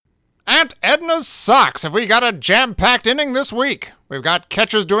Aunt Edna's Socks. Have we got a jam-packed inning this week? We've got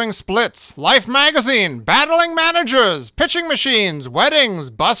catchers doing splits, Life Magazine, battling managers, pitching machines, weddings,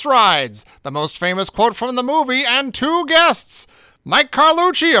 bus rides, the most famous quote from the movie, and 2 guests. Mike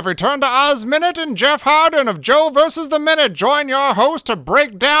Carlucci of Return to Oz Minute and Jeff Harden of Joe vs. the Minute join your host to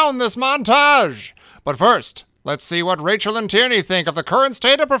break down this montage. But first, let's see what Rachel and Tierney think of the current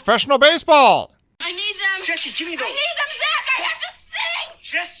state of professional baseball. I need them. Jesse, give me those. I need them, Zach. I have to sing.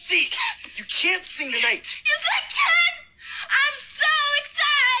 Jesse, you can't sing tonight. Yes, I can. I'm so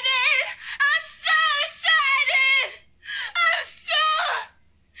excited. I'm so excited. I'm so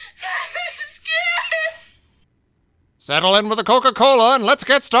scared. Settle in with a Coca-Cola and let's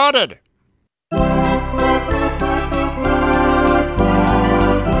get started.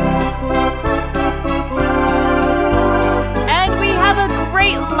 And we have a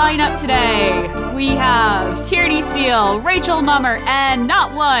great lineup today. We have Tierney Steele, Rachel Mummer, and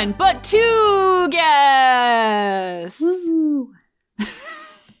not one, but 2 guests. Woo.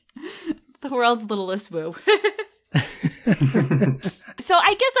 The world's littlest woo. So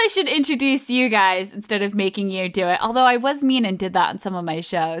I guess I should introduce you guys instead of making you do it, although I was mean and did that on some of my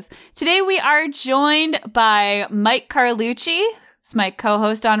shows. Today we are joined by Mike Carlucci, who's my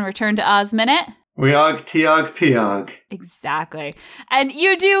co-host on Return to Oz Minute. Weog, Tiog, Piog. Exactly. And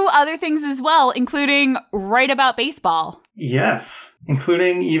you do other things as well, including write about baseball. Yes,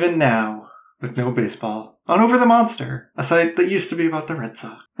 including even now, with no baseball, on Over the Monster, a site that used to be about the Red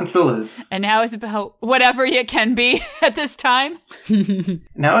Sox, and still is. And now is about whatever it can be at this time.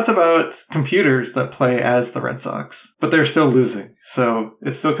 Now it's about computers that play as the Red Sox, but they're still losing, so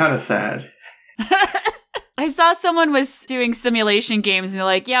it's still kind of sad. I saw someone was doing simulation games, and they're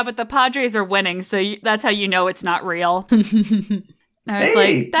like, yeah, but the Padres are winning, so that's how you know it's not real. And I was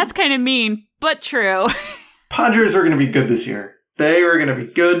like, that's kind of mean, but true. Padres are going to be good this year. They are going to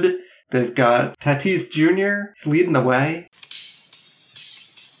be good. They've got Tatis Jr. leading the way.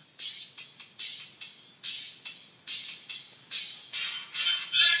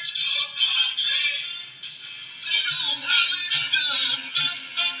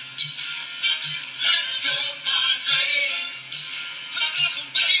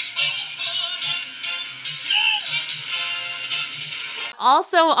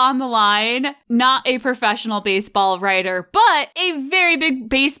 Also on the line, not a professional baseball writer, but a very big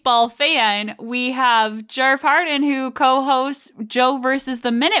baseball fan, we have Jeff Harden, who co-hosts Joe vs.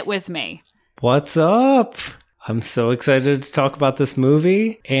 the Minute with me. What's up? I'm so excited to talk about this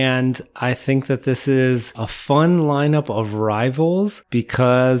movie, and I think that this is a fun lineup of rivals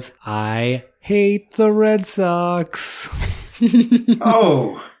because I hate the Red Sox.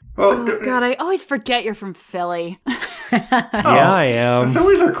 Oh. Well, Oh, God, I always forget you're from Philly. Yeah, I am. The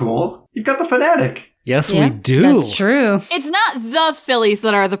Phillies are cool. You've got the Fanatic. Yes, Yeah, we do. That's true. It's not the Phillies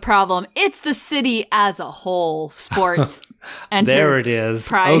that are the problem. It's the city as a whole, sports There it is.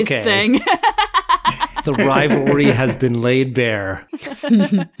 enterprise Okay. thing. The rivalry has been laid bare.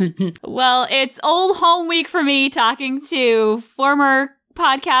 Well, it's old home week for me talking to former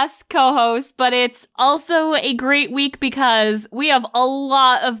podcast co-host, but it's also a great week because we have a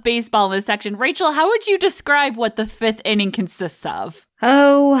lot of baseball in this section. Rachel, how would you describe what the 5th inning consists of?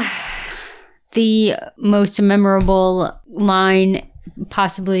 Oh, the most memorable line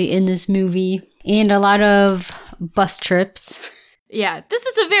possibly in this movie, and a lot of bus trips. Yeah, this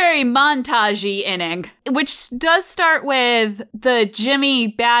is a very montage-y inning, which does start with the Jimmy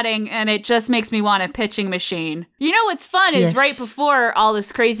batting, and it just makes me want a pitching machine. You know what's fun is Yes. right before all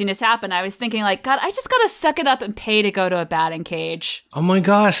this craziness happened, I was thinking like, God, I just gotta suck it up and pay to go to a batting cage. Oh my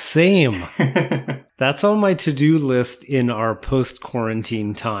gosh, same. That's on my to-do list in our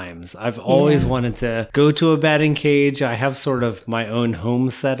post-quarantine times. I've always wanted to go to a batting cage. I have sort of my own home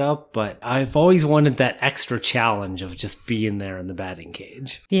set up, but I've always wanted that extra challenge of just being there in the batting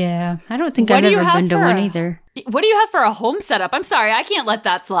cage. Yeah, I don't think What I've do you ever have been to for one a- either. What do you have for a home setup? I'm sorry, I can't let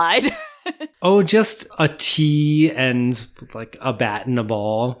that slide. Oh, just a tee and like a bat and a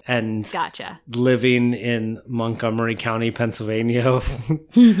ball, and Gotcha. living in Montgomery County, Pennsylvania,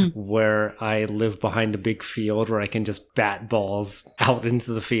 where I live behind a big field where I can just bat balls out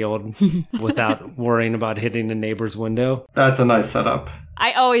into the field without worrying about hitting a neighbor's window. That's a nice setup.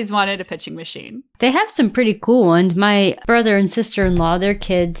 I always wanted a pitching machine. They have some pretty cool ones. My brother and sister-in-law, their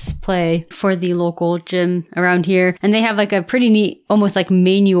kids play for the local gym around here, and they have like a pretty neat, almost like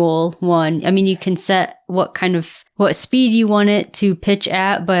manual one. I mean, you can set what speed you want it to pitch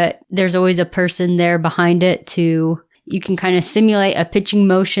at, but there's always a person there behind it you can kind of simulate a pitching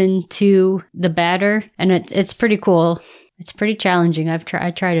motion to the batter, and it's pretty cool. It's pretty challenging. I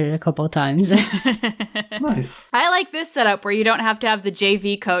tried it a couple of times. Nice. I like this setup where you don't have to have the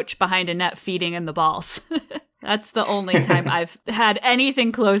JV coach behind a net feeding in the balls. That's the only time I've had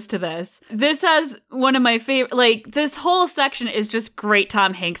anything close to this. This has one of my favorite, like, this whole section is just great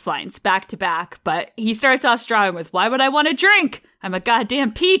Tom Hanks lines back to back, but he starts off strong with, "Why would I want to drink? I'm a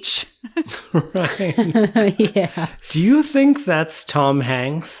goddamn peach." Right. Yeah. Do you think that's Tom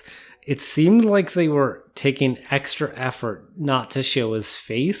Hanks? It seemed like they were taking extra effort not to show his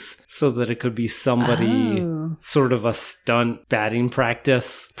face so that it could be somebody, sort of a stunt batting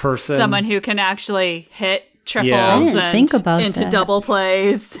practice person. Someone who can actually hit triples Yeah. I didn't and think about into that. double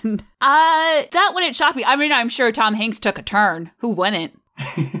plays. That wouldn't shock me. I mean, I'm sure Tom Hanks took a turn. Who wouldn't?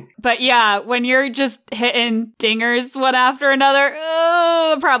 But yeah, when you're just hitting dingers one after another,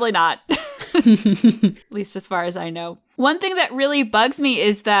 probably not. At least as far as I know. One thing that really bugs me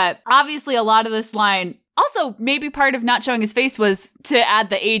is that obviously a lot of this line, also maybe part of not showing his face was to add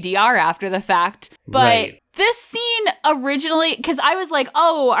the ADR after the fact. But Right. this scene originally, because I was like,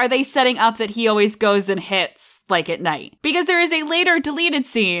 oh, are they setting up that he always goes and hits like at night? Because there is a later deleted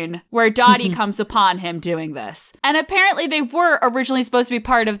scene where Dottie comes upon him doing this. And apparently they were originally supposed to be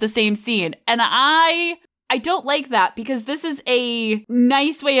part of the same scene. And I don't like that because this is a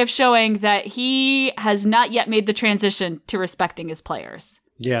nice way of showing that he has not yet made the transition to respecting his players.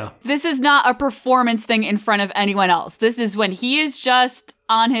 Yeah. This is not a performance thing in front of anyone else. This is when he is just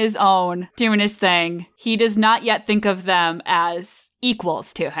on his own doing his thing. He does not yet think of them as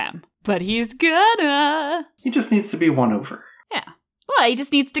equals to him, but he's gonna. He just needs to be won over. Yeah. Well, he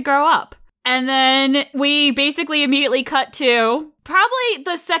just needs to grow up. And then we basically immediately cut to probably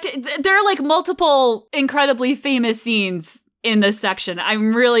the second. There are like multiple incredibly famous scenes in this section.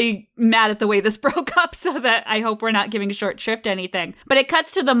 I'm really mad at the way this broke up, so that I hope we're not giving short shrift to anything. But it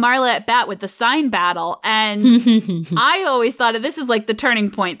cuts to the Marla at bat with the sign battle. And I always thought of this as like the turning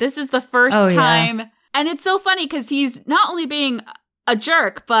point. This is the first time. And it's so funny because he's not only being a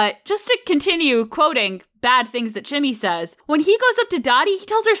jerk, but just to continue quoting bad things that Jimmy says, when he goes up to Dottie, he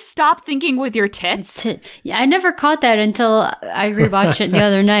tells her, "Stop thinking with your tits." Yeah, I never caught that until I rewatched it the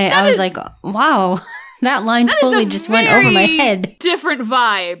other night. I was like, wow, that line totally just went over my head. Different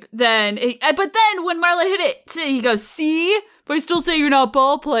vibe than, but then when Marla hit it, he goes, "See, but I still say you're not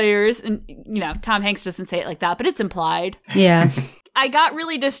ball players." And, you know, Tom Hanks doesn't say it like that, but it's implied. Yeah. I got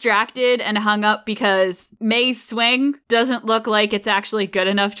really distracted and hung up because May's swing doesn't look like it's actually good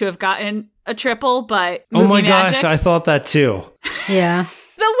enough to have gotten a triple, but Oh my movie gosh, magic, I thought that too. Yeah.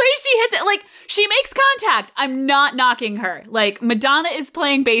 the way she hits it, like, she makes contact. I'm not knocking her. Like, Madonna is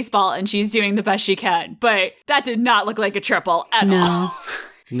playing baseball and she's doing the best she can, but that did not look like a triple at all. No.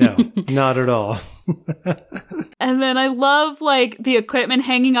 No, not at all. And then I love, like, the equipment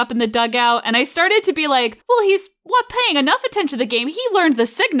hanging up in the dugout. And I started to be like, well, he's paying enough attention to the game. He learned the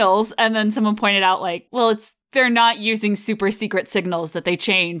signals. And then someone pointed out, like, well, they're not using super secret signals that they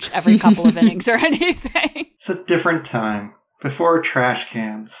change every couple of innings or anything. It's a different time. Before trash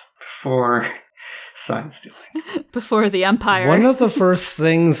cans. Before sign stealing. Before the Empire. One of the first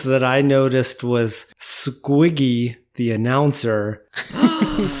things that I noticed was Squiggy, the announcer,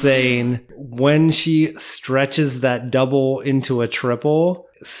 saying when she stretches that double into a triple,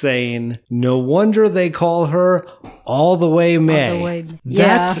 saying, "No wonder they call her All the Way May." All the way,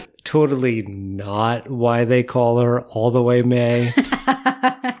 That's totally not why they call her All the Way May.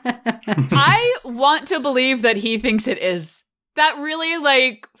 I want to believe that he thinks it is. That really,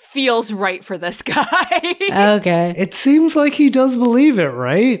 like, feels right for this guy. Okay. It seems like he does believe it,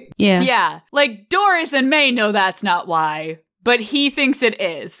 right? Yeah. Yeah. Like, Doris and May know that's not why, but he thinks it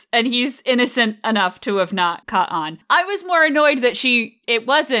is. And he's innocent enough to have not caught on. I was more annoyed that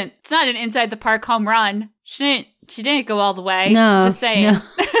it's not an inside the park home run. She didn't go all the way. No. Just saying. No.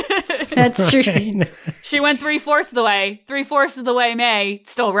 That's true. Right. She went 3/4 of the way. 3/4 of the way, May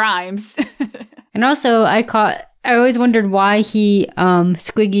still rhymes. And also, I always wondered why he,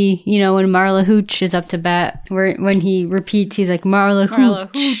 Squiggy, you know, when Marla Hooch is up to bat, when he repeats, he's like, Marla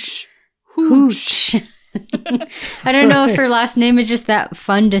Hooch. Hooch. Hooch. I don't know if her last name is just that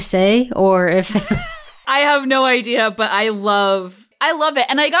fun to say, or if... I have no idea, but I love it.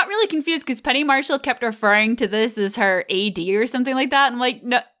 And I got really confused because Penny Marshall kept referring to this as her AD or something like that. I'm like,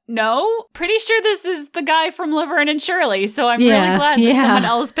 no, pretty sure this is the guy from Laverne and Shirley. So I'm really glad that someone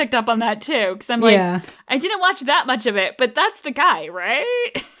else picked up on that too. Because I'm like, I didn't watch that much of it, but that's the guy, right?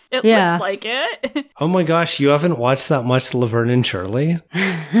 It looks like it. Oh my gosh, you haven't watched that much Laverne and Shirley?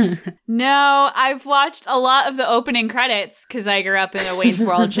 No, I've watched a lot of the opening credits because I grew up in a Wayne's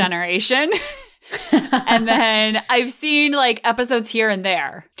World generation. And then I've seen like episodes here and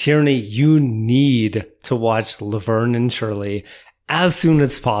there. Tierney, you need to watch Laverne and Shirley as soon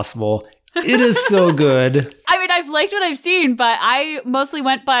as possible. It is so good. I mean, I've liked what I've seen, but I mostly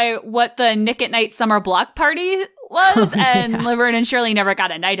went by what the Nick at Night summer block party was, and Laverne and Shirley never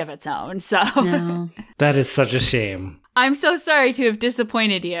got a night of its own, so. No. That is such a shame. I'm so sorry to have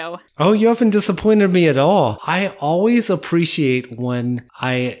disappointed you. Oh, you haven't disappointed me at all. I always appreciate when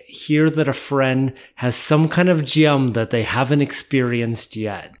I hear that a friend has some kind of gem that they haven't experienced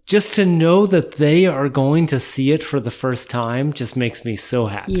yet. Just to know that they are going to see it for the first time just makes me so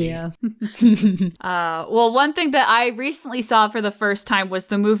happy. Yeah. Well, one thing that I recently saw for the first time was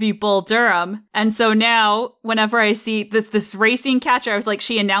the movie Bull Durham. And so now, whenever I see this racing catcher, I was like,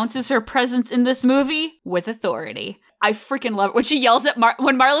 she announces her presence in this movie with authority. I freaking love it. When she yells at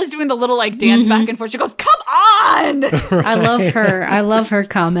when Marla's doing the little like dance back and forth, she goes, "Come on!" I love her. I love her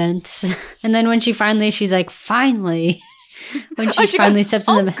comments. And then when she's like, finally. When she finally goes, steps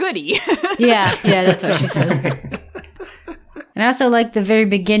in the goody. Yeah, that's what she says. And I also like the very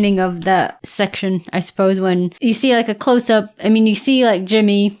beginning of that section, I suppose, when you see like a close-up. I mean, you see like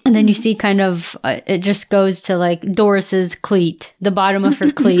Jimmy, and then you see kind of, it just goes to like Doris's cleat, the bottom of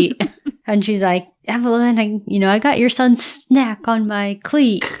her cleat. And she's like, "Evelyn, I got your son's snack on my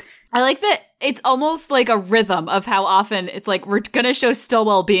cleat." I like that it's almost like a rhythm of how often it's like, we're going to show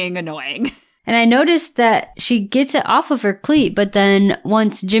Stillwell being annoying. And I noticed that she gets it off of her cleat, but then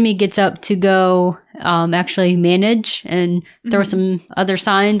once Jimmy gets up to go actually manage and throw some other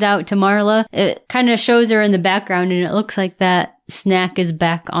signs out to Marla, it kind of shows her in the background, and it looks like that snack is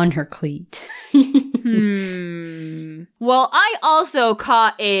back on her cleat. Well, I also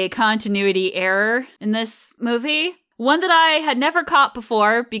caught a continuity error in this movie. One that I had never caught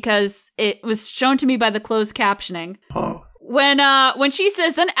before because it was shown to me by the closed captioning. Oh. When she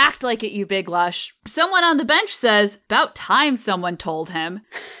says, "Then act like it, you big lush," someone on the bench says, "About time someone told him."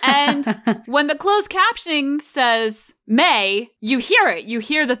 And when the closed captioning says, "May," you hear it. You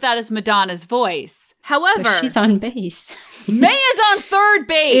hear that is Madonna's voice. However, But she's on base. May is on third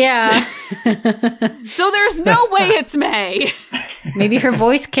base. Yeah. So there's no way it's May. Maybe her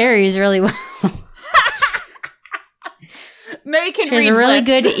voice carries really well. May can She has read a really lips.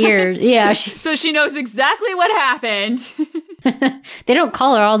 good ear. Yeah. So she knows exactly what happened. They don't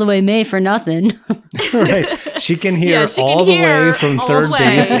call her all the way May for nothing. Right. She can hear she can all the hear way from all third the way.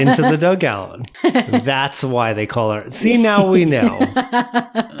 base into the dugout. That's why they call her. See, now we know.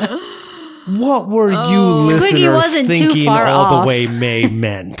 What were you Squiggy listeners wasn't too thinking far all off. the way May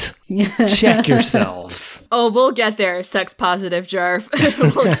meant? Check yourselves. Oh, we'll get there, sex positive Jarf.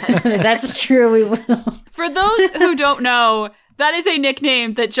 We'll get there. That's true, we will. For those who don't know, that is a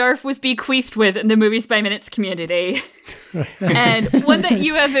nickname that Jarf was bequeathed with in the Movies by Minutes community. And one that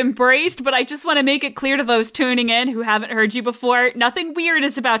you have embraced, but I just want to make it clear to those tuning in who haven't heard you before, nothing weird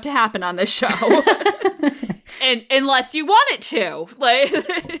is about to happen on this show. And unless you want it to.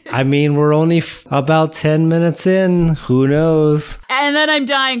 Like, I mean, we're only about 10 minutes in. Who knows? and then I'm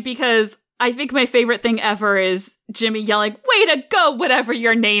dying because I think my favorite thing ever is Jimmy yelling, "Way to go, whatever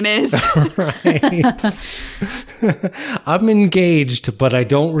your name is." Right. I'm engaged, but I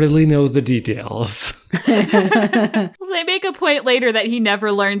don't really know the details. Well, they make a point later that he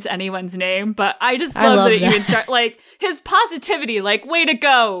never learns anyone's name, but I just I love love that it that. even start like his positivity, like, "Way to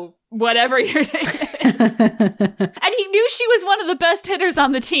go, whatever your name is." And he knew she was one of the best hitters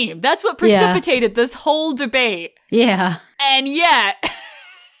on the team. That's what Yeah. precipitated this whole debate. Yeah. And yet,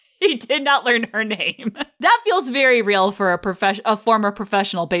 he did not learn her name. That feels very real for a former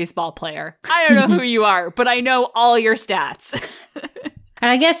professional baseball player. I don't know who you are, but I know all your stats. And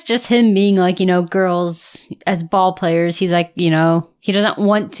I guess just him being like, girls as ball players, he's like, he doesn't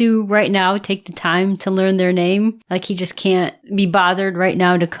want to right now take the time to learn their name. Like he just can't be bothered right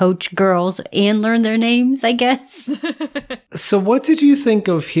now to coach girls and learn their names, I guess. So what did you think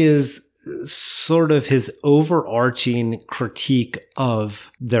of his overarching critique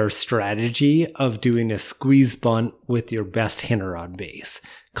of their strategy of doing a squeeze bunt with your best hitter on base?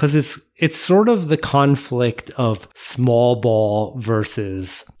 Because it's sort of the conflict of small ball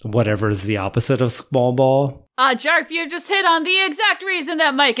versus whatever is the opposite of small ball. Jarf, you've just hit on the exact reason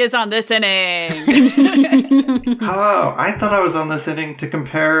that Mike is on this inning. Oh, I thought I was on this inning to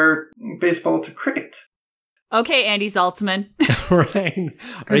compare baseball to cricket. Okay, Andy Zaltzman. Right?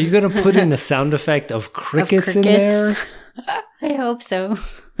 Are you going to put in a sound effect of crickets in there? I hope so.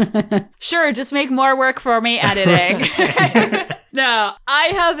 Sure, just make more work for me editing. No, I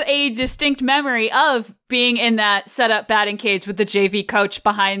have a distinct memory of being in that setup batting cage with the JV coach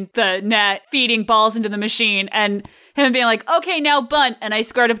behind the net, feeding balls into the machine, and him being like, okay, now bunt. And I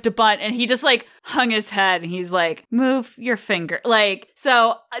scored up to bunt. And he just like hung his head and he's like, move your finger. Like,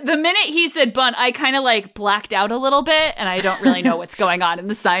 so the minute he said bunt, I kind of like blacked out a little bit and I don't really know what's going on in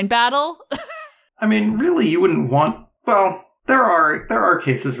the sign battle. I mean, really, you wouldn't want, well, there are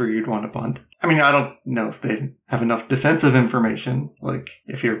cases where you'd want to bunt. I mean, I don't know if they have enough defensive information. Like,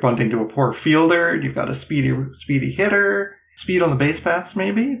 if you're bunting to a poor fielder, you've got a speedy hitter, speed on the base paths,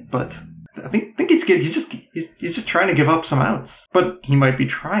 maybe. But I think he's just trying to give up some outs. But he might be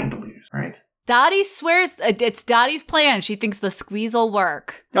trying to lose, right? Dottie swears it's Dottie's plan. She thinks the squeeze will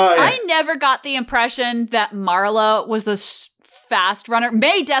work. Oh, yeah. I never got the impression that Marla was a fast runner.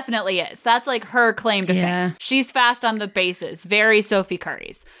 May definitely is. That's like her claim to fame. She's fast on the bases. Very Sophie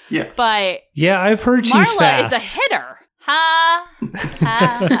Curry's. Yeah. But yeah, I've heard she's Marla fast. is a hitter. Ha.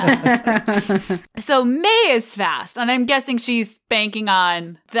 Ha. So May is fast, and I'm guessing she's banking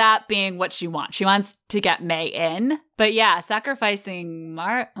on that being what she wants. She wants to get May in. But yeah, sacrificing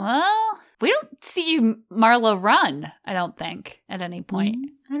well, we don't see Marla run, I don't think, at any point.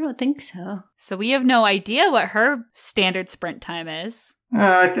 I don't think so. So we have no idea what her standard sprint time is. You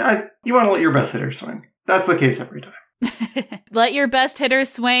want to let your best hitter swing. That's the case every time. Let your best hitter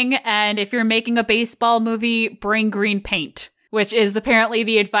swing, and if you're making a baseball movie, bring green paint, which is apparently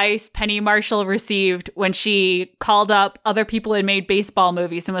the advice Penny Marshall received when she called up other people who made baseball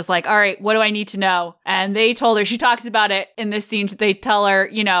movies and was like, all right, what do I need to know? And they told her, she talks about it in this scene, they tell her,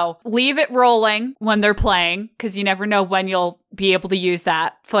 leave it rolling when they're playing, because you never know when you'll be able to use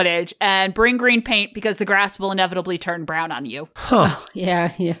that footage, and bring green paint because the grass will inevitably turn brown on you. Huh. Oh,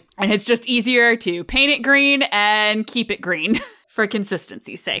 yeah. And it's just easier to paint it green and keep it green for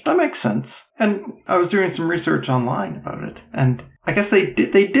consistency's sake. That makes sense. And I was doing some research online about it, and I guess they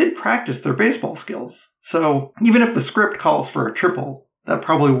did practice their baseball skills. So even if the script calls for a triple, that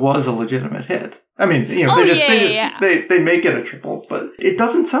probably was a legitimate hit. I mean, they make it a triple, but it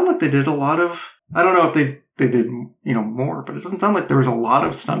doesn't sound like they did a lot of. I don't know if they did more, but it doesn't sound like there was a lot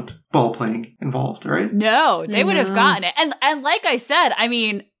of stunt ball playing involved, right? No, they would have gotten it, and like I said, I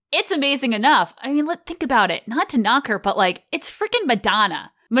mean, it's amazing enough. I mean, think about it. Not to knock her, but like, it's freaking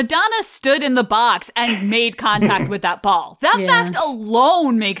Madonna. Madonna stood in the box and made contact with that ball. That fact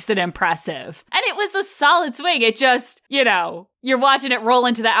alone makes it impressive. And it was a solid swing. It just, you're watching it roll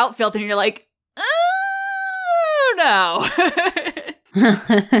into the outfield and you're like, oh, no.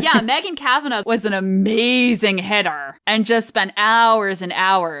 Yeah, Megan Cavanagh was an amazing hitter and just spent hours and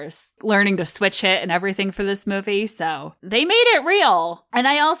hours learning to switch hit and everything for this movie. So they made it real. And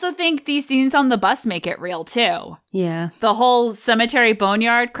I also think these scenes on the bus make it real too. Yeah. The whole cemetery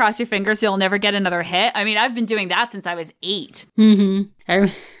boneyard, cross your fingers, you'll never get another hit. I mean, I've been doing that since I was 8. Mm-hmm.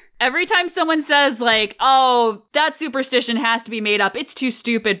 Every time someone says like, oh, that superstition has to be made up, it's too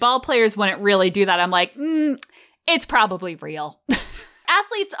stupid, ball players wouldn't really do that, I'm like, it's probably real.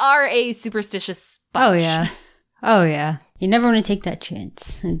 Athletes are a superstitious bunch. Oh, yeah. You never want to take that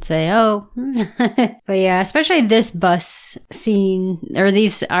chance and say, oh. But yeah, especially this bus scene, or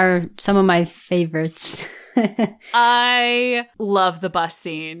these are some of my favorites. I love the bus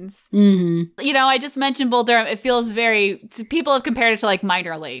scenes. Mm-hmm. I just mentioned Bull Durham. It feels people have compared it to like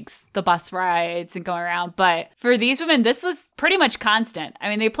minor leagues, the bus rides and going around. But for these women, this was pretty much constant. I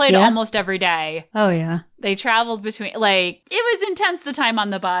mean, they played almost every day. Oh, yeah. They traveled between, it was intense the time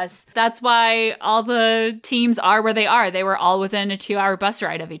on the bus. That's why all the teams are where they are. They were all within a 2-hour bus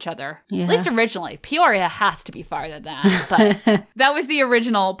ride of each other. Yeah. At least originally. Peoria has to be farther than that. But that was the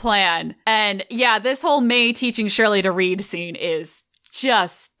original plan. And yeah, this whole May teaching Shirley to read scene is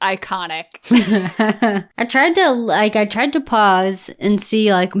just iconic. I tried to pause and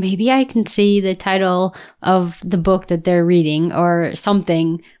see, maybe I can see the title of the book that they're reading or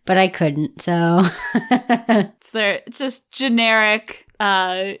something, but I couldn't, so. It's just generic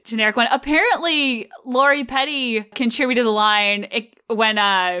one. Apparently, Lori Petty contributed the line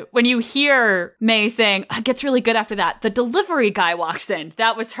when you hear May saying, it gets really good after that, the delivery guy walks in.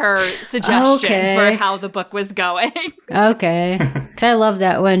 That was her suggestion for how the book was going. Okay. Because I love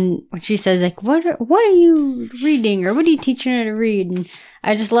that when she says, what are you reading? Or what are you teaching her to read? And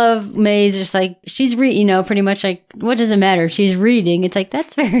I just love May's just she's pretty much what does it matter? She's reading. It's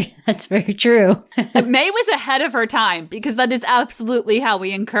that's very true. May was ahead of her time because that is absolutely how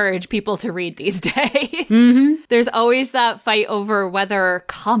we encourage people to read these days. Mm-hmm. There's always that fight over whether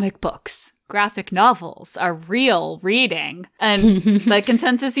comic books, graphic novels are real reading. And the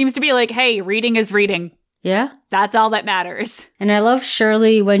consensus seems to be hey, reading is reading. Yeah. That's all that matters. And I love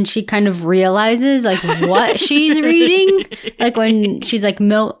Shirley when she kind of realizes what she's reading. When she's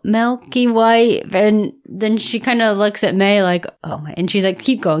milky white, and then she kind of looks at May oh my, and she's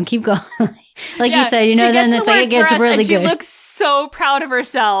keep going. Like Yeah, you said, she then gets it's the like word it gets breast really and good. She looks so proud of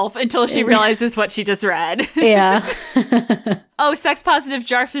herself until she realizes what she just read. Yeah. Oh, sex positive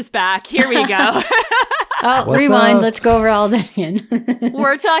Jarf is back. Here we go. Oh, What's rewind. up? Let's go over all that again.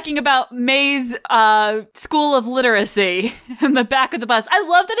 We're talking about May's School of Literacy in the back of the bus. I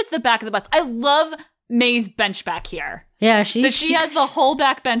love that it's the back of the bus. I love May's bench back here. Yeah, That she has the whole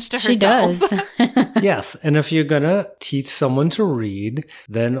back bench to herself. She does. Yes, and if you're gonna teach someone to read,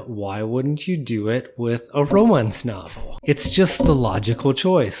 then why wouldn't you do it with a romance novel? It's just the logical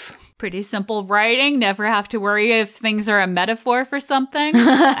choice. Pretty simple writing. Never have to worry if things are a metaphor for something.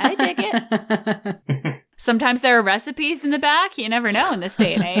 I dig it. Sometimes there are recipes in the back. You never know in this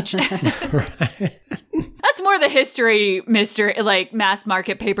day and age. Right. That's more the history mystery, like mass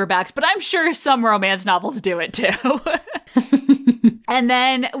market paperbacks, but I'm sure some romance novels do it too. And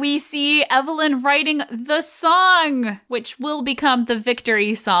then we see Evelyn writing the song, which will become the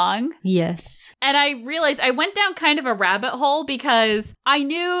victory song. Yes. And I realized I went down kind of a rabbit hole because I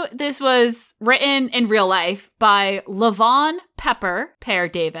knew this was written in real life by Lavon Pepper, Pear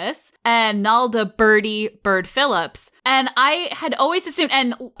Davis, and Nalda Birdie Bird Phillips. And I had always assumed,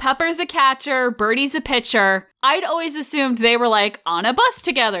 and Pepper's a catcher, Birdie's a pitcher. I'd always assumed they were like on a bus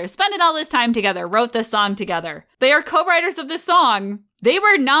together, spending all this time together, wrote this song together. They are co-writers of this song. They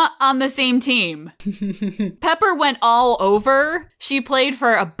were not on the same team. Pepper went all over. She played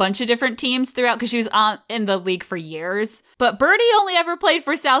for a bunch of different teams throughout because she was in the league for years. But Birdie only ever played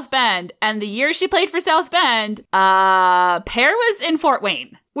for South Bend. And the year she played for South Bend, Pear was in Fort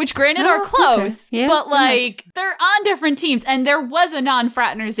Wayne. Which granted are close, okay. Yeah, but like they're on different teams and there was a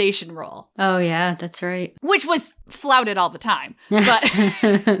non-fraternization rule, Oh, yeah, that's right. which was flouted all the time. But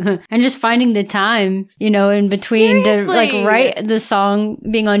And just finding the time, in between to like Seriously. write the song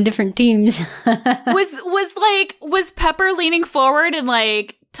being on different teams. was Pepper leaning forward and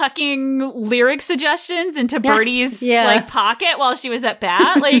like tucking lyric suggestions into Birdie's Yeah. like pocket while she was at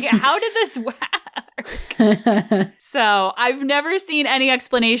bat? Like, how did this work? So I've never seen any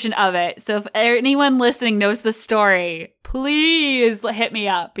explanation of it. So if anyone listening knows the story, please hit me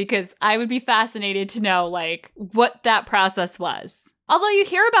up because I would be fascinated to know like what that process was. Although you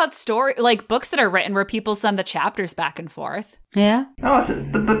hear about books that are written where people send the chapters back and forth. Yeah. No, it's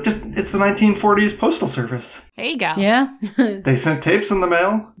the 1940s postal service. There you go. Yeah. They sent tapes in the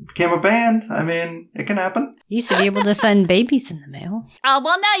mail, became a band. I mean, it can happen. Used to be able to send babies in the mail.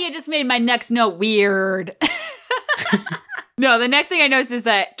 Well, now you just made my next note weird. No, the next thing I noticed is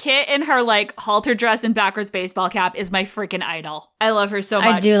that Kit in her like halter dress and backwards baseball cap is my freaking idol. I love her so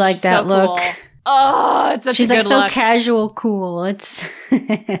much. I do like She's that so look. Cool. Oh, it's such She's a like good so look. casual, cool. It's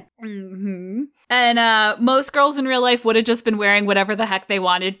Mm-hmm. And most girls in real life would have just been wearing whatever the heck they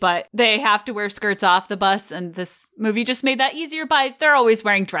wanted, but they have to wear skirts off the bus, and this movie just made that easier by they're always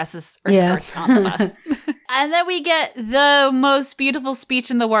wearing dresses or Yeah. skirts on the bus. And then we get the most beautiful speech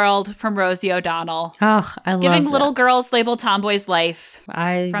in the world from Rosie O'Donnell. oh, I love Giving that. little girls label tomboy's life.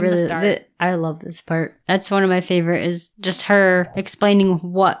 I from the really, start. I love this part. That's one of my favorite. Is just her explaining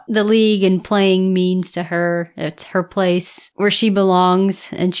what the league and playing means to her. It's her place where she belongs,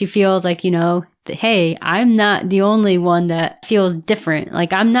 and she feels like hey, I'm not the only one that feels different.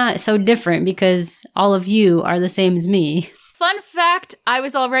 Like I'm not so different because all of you are the same as me. Fun fact, I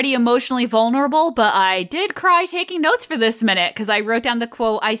was already emotionally vulnerable, but I did cry taking notes for this minute because I wrote down the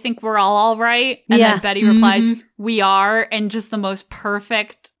quote, I think we're all right. And Yeah. then Betty replies, Mhm. we are, in just the most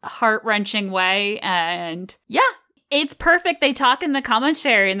perfect, heart-wrenching way. And yeah, it's perfect. They talk in the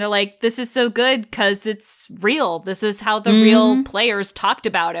commentary and they're like, this is so good because it's real. This is how the real players talked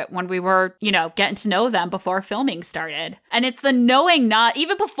about it when we were, getting to know them before filming started. And it's the knowing not,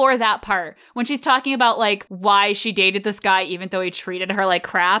 even before that part, when she's talking about like why she dated this guy, even though he treated her like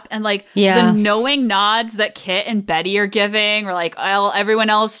crap. And like Yeah. the knowing nods that Kit and Betty are giving, or like, well, everyone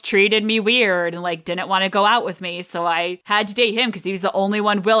else treated me weird and like didn't want to go out with me. So I had to date him because he was the only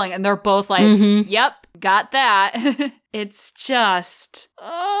one willing. And they're both like, yep. Got that. It's just,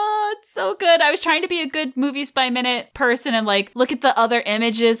 it's so good. I was trying to be a good movies by minute person and like look at the other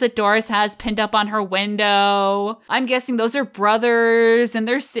images that Doris has pinned up on her window. I'm guessing those are brothers and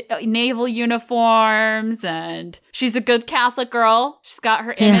their naval uniforms, and she's a good Catholic girl. She's got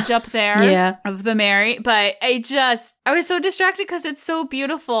her image up there Yeah. of the Mary. But I was so distracted because it's so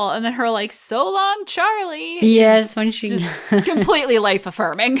beautiful. And then her like, so long, Charlie. Yes, when she Just completely life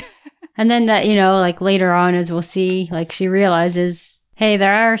affirming. And then that, like later on, as we'll see, like she realizes, hey,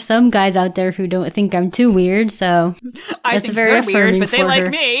 there are some guys out there who don't think I'm too weird. So I that's think very they're weird, affirming but they for like her.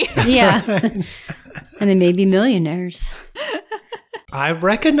 me. Yeah. And they may be millionaires. I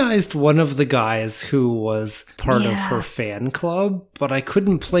recognized one of the guys who was part of Yeah. her fan club, but I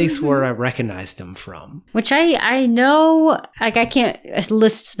couldn't place where I recognized him from. Which I know, like I can't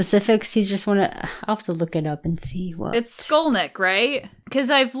list specifics. He's just I'll have to look it up and see what. It's Skolnick, right? Because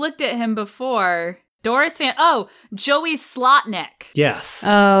I've looked at him before. Doris fan. Oh, Joey Slotnick. Yes.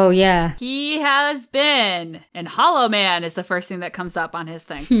 Oh, yeah. He has been. And Hollow Man is the first thing that comes up on his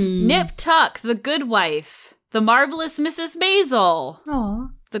thing. Hmm. Nip Tuck, The Good Wife. The Marvelous Mrs. Maisel. Aw.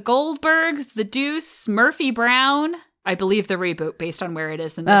 The Goldbergs, The Deuce, Murphy Brown. I believe the reboot based on where it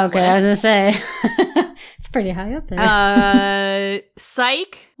is in this Okay, I was list. gonna say. It's pretty high up there.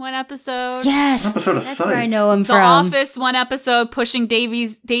 Psych, one episode. Yes. Episode of That's Psych. where I know him The from. Office, one episode. Pushing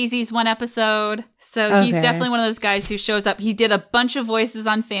Daisies, one episode. So he's Okay. definitely one of those guys who shows up. He did a bunch of voices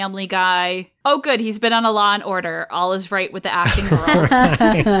on Family Guy. Oh, good. He's been on a Law and Order. All is right with the acting world.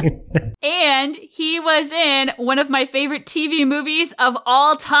 And he was in one of my favorite TV movies of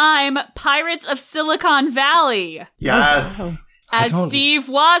all time, Pirates of Silicon Valley, Yes. Oh, as don't- Steve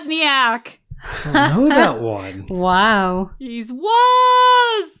Wozniak. I don't know that one. wow. He's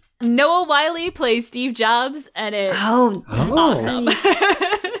Woz. Noah Wiley plays Steve Jobs, and it's Oh, Oh, awesome.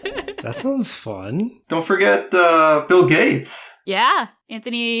 that sounds fun. Don't forget Bill Gates. Yeah,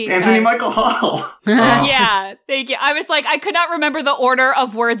 Anthony Michael Hall. Yeah, thank you. I was like, I could not remember the order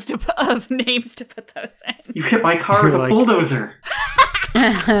of words of names to put those in. You hit my car with You're a like- bulldozer.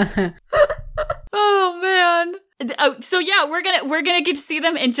 Oh man. Oh, so yeah, we're gonna get to see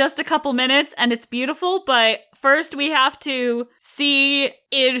them in just a couple minutes, and it's beautiful. But first, we have to see. It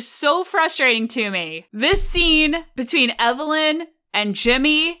is so frustrating to me. This scene between Evelyn and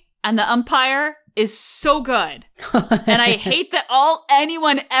Jimmy and the umpire is so good, and I hate that all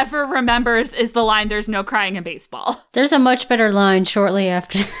anyone ever remembers is the line "There's no crying in baseball." There's a much better line shortly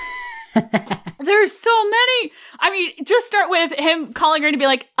after. There's so many. I mean, just start with him calling her to be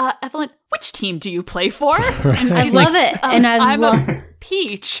like, Evelyn, which team do you play for? And I she's love like, it. And I I'm love a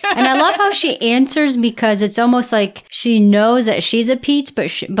peach. and I love how she answers because it's almost like she knows that she's a peach,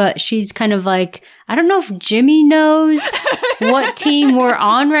 but she's kind of like, I don't know if Jimmy knows what team we're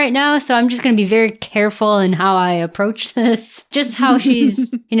on right now, so I'm just going to be very careful in how I approach this. Just how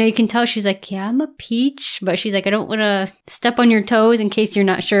she's, you can tell she's like, yeah, I'm a peach, but she's like, I don't want to step on your toes in case you're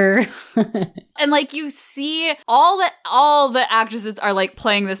not sure. And like you see all the actresses are like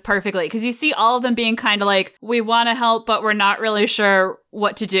playing this perfectly because you see all of them being kind of like, we want to help, but we're not really sure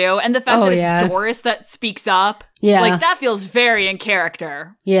what to do. And the fact Oh, that it's yeah. Doris that speaks up, Yeah. like that feels very in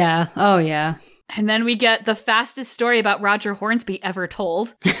character. Yeah. Oh, yeah. And then we get the fastest story about Roger Hornsby ever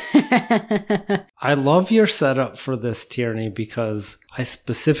told. I love your setup for this, Tierney, because I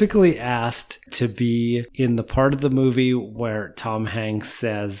specifically asked to be in the part of the movie where Tom Hanks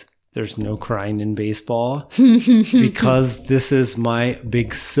says, "There's no crying in baseball," because this is my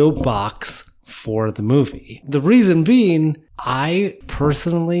big soapbox for the movie. The reason being, I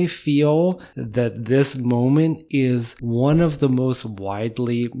personally feel that this moment is one of the most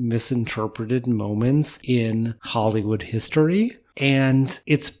widely misinterpreted moments in Hollywood history. And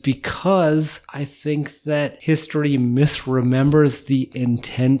it's because I think that history misremembers the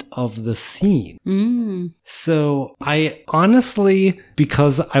intent of the scene. So I honestly,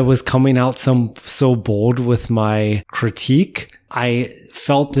 because I was coming out so bold with my critique, I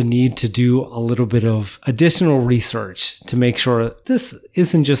felt the need to do a little bit of additional research to make sure this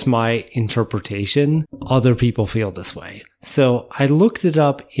isn't just my interpretation. Other people feel this way. So I looked it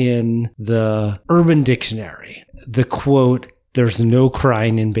up in the Urban Dictionary. The quote, "There's no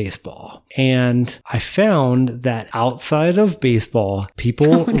crying in baseball." And I found that outside of baseball,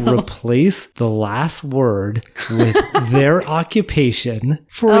 people replace the last word with their occupation.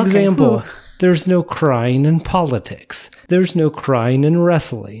 For example, there's no crying in politics. There's no crying in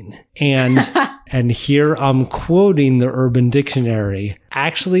wrestling. And here I'm quoting the Urban Dictionary.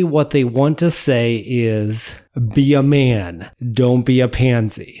 Actually, what they want to say is, be a man, don't be a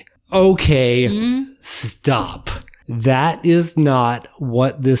pansy. Okay, stop. That is not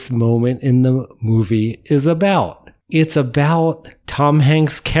what this moment in the movie is about. It's about Tom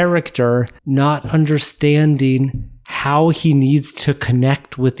Hanks' character not understanding how he needs to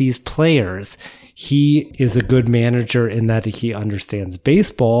connect with these players. He is a good manager in that he understands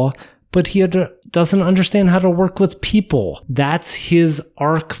baseball, but he doesn't understand how to work with people. That's his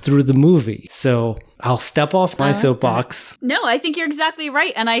arc through the movie. So I'll step off my soapbox. No, I think you're exactly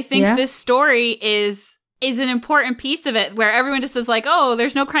right. And I think Yeah. this story is is an important piece of it, where everyone just is like, oh,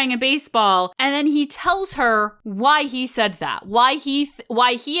 there's no crying in baseball. And then he tells her why he said that, why he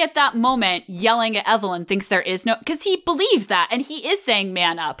at that moment yelling at Evelyn thinks there is no, because he believes that. And he is saying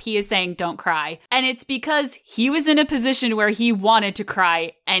man up. He is saying don't cry. And it's because he was in a position where he wanted to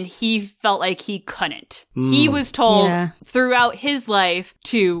cry and he felt like he couldn't. He was told throughout his life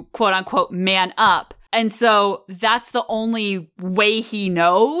to quote unquote man up. And so that's the only way he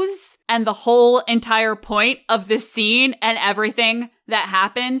knows. And the whole entire point of this scene and everything that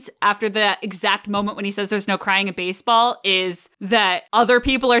happens after that exact moment when he says there's no crying in baseball is that other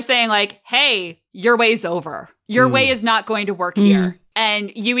people are saying like, hey, your way's over. Your way is not going to work here.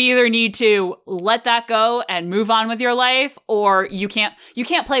 And you either need to let that go and move on with your life, or you can't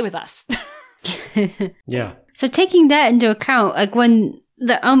play with us. Yeah. So taking that into account, like when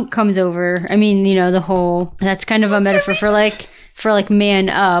the ump comes over, I mean, you know, the whole, that's kind of a metaphor for like man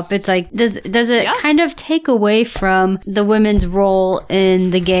up. It's like, does it kind of take away from the women's role in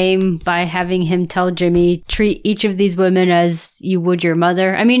the game by having him tell Jimmy, treat each of these women as you would your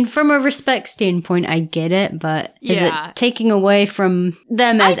mother? I mean, from a respect standpoint, I get it, but is it taking away from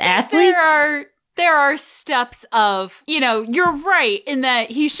them as athletes? There are steps of, you know, you're right in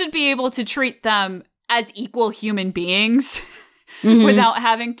that he should be able to treat them as equal human beings. Without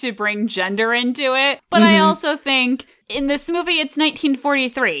having to bring gender into it. But I also think in this movie, it's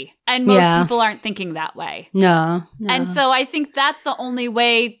 1943, and most people aren't thinking that way. No. And so I think that's the only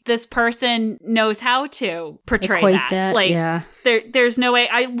way this person knows how to portray Equate that. Like, there's no way.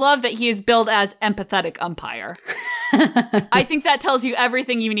 I love that he is billed as empathetic umpire. I think that tells you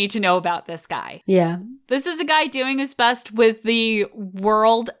everything you need to know about this guy. Yeah. This is a guy doing his best with the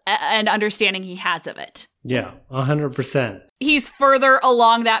world and understanding he has of it. Yeah, 100%. He's further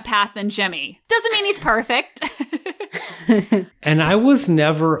along that path than Jimmy. Doesn't mean he's perfect. And I was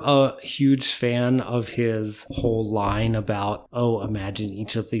never a huge fan of his whole line about, oh, imagine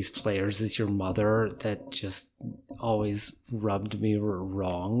each of these players is your mother. That just always rubbed me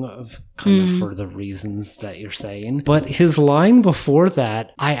wrong of kind of for the reasons that you're saying. But his line before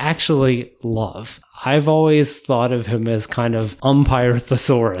that, I actually love. I've always thought of him as kind of umpire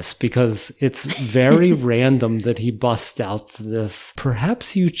thesaurus because it's very random that he busts out this,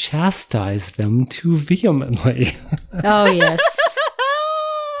 perhaps you chastise them too vehemently. Oh, yes.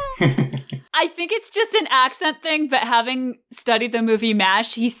 I think it's just an accent thing, but having studied the movie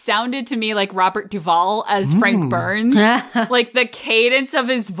MASH, he sounded to me like Robert Duvall as Frank Burns. Like the cadence of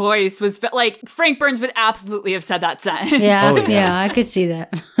his voice was like Frank Burns would absolutely have said that sentence. Yeah, I could see that.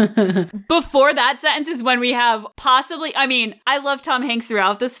 Before that sentence is when we have possibly, I mean, I love Tom Hanks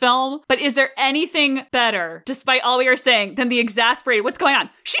throughout this film, but is there anything better, despite all we are saying, than the exasperated, what's going on?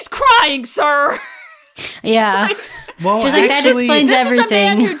 She's crying, sir! Yeah. Well, just like that explains everything. This is a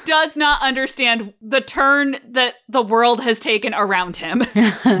man who does not understand the turn that the world has taken around him.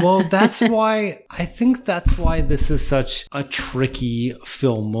 Well, that's why this is such a tricky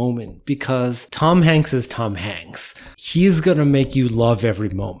film moment, because Tom Hanks is Tom Hanks. He's going to make you love every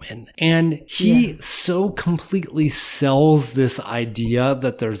moment. And he so completely sells this idea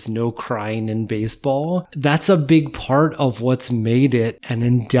that there's no crying in baseball. That's a big part of what's made it an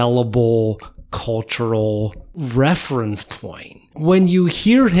indelible cultural reference point. When you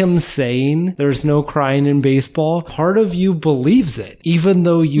hear him saying there's no crying in baseball, part of you believes it, even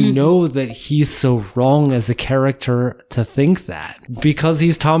though you know that he's so wrong as a character to think that, because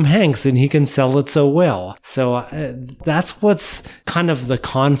he's Tom Hanks and he can sell it so well. So that's what's kind of the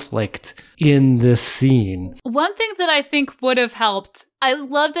conflict in this scene. One thing that I think would have helped, I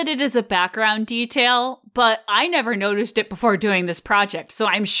love that it is a background detail, but I never noticed it before doing this project, so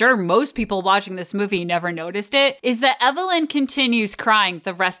I'm sure most people watching this movie never noticed it, is that Evelyn continues crying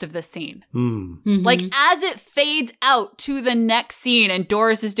the rest of the scene. Like, as it fades out to the next scene and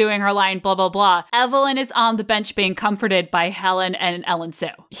Doris is doing her line, blah, blah, blah, Evelyn is on the bench being comforted by Helen and Ellen Sue.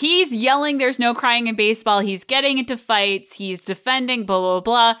 He's yelling there's no crying in baseball, he's getting into fights, he's defending, blah, blah,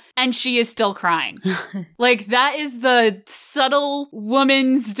 blah, and she is still crying. Like, that is the subtle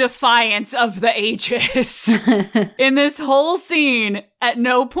woman's defiance of the ages. In this whole scene, at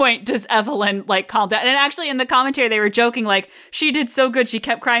no point does Evelyn, like, calm down. And actually, in the commentary, they were joking, like, she did so good, she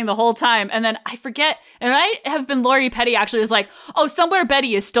kept crying the whole time. And then I forget, and I have been Lori Petty actually was like, oh, somewhere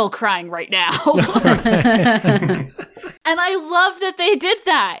Betty is still crying right now. And I love that they did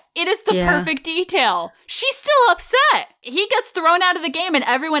that. It is the perfect detail. She's still upset. He gets thrown out of the game and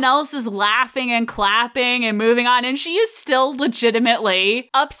everyone else is laughing and clapping and moving on. And she is still legitimately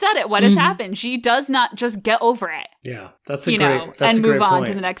upset at what has happened. She does not just get over it. Yeah, that's a great point. And move on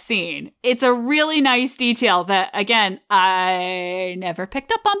to the next scene. It's a really nice detail that, again, I never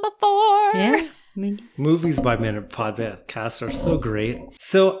picked up on before. Yeah. Movies by Minute podcasts are so great.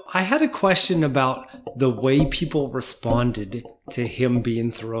 So I had a question about the way people responded to him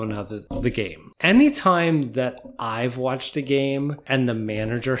being thrown out of the game. Anytime that I've watched a game and the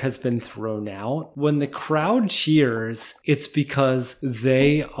manager has been thrown out, when the crowd cheers, it's because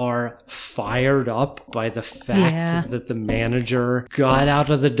they are fired up by the fact that the manager got out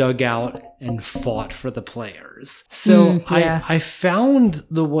of the dugout and fought for the players. So I found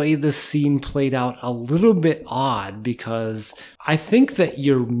the way the scene played out a little bit odd, because I think that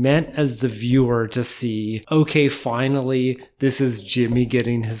you're meant as the viewer to see, okay, finally, this is Jimmy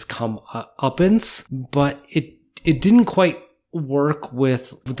getting his comeuppance, but it didn't quite work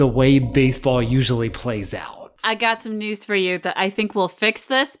with the way baseball usually plays out. I got some news for you that I think will fix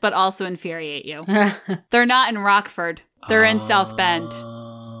this, but also infuriate you. They're not in Rockford. They're in South Bend.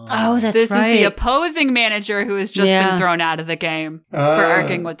 Oh, that's this right. This is the opposing manager who has just been thrown out of the game for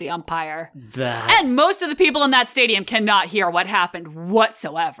arguing with the umpire. And most of the people in that stadium cannot hear what happened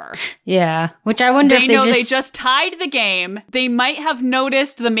whatsoever. Yeah, which I wonder if they just tied the game. They might have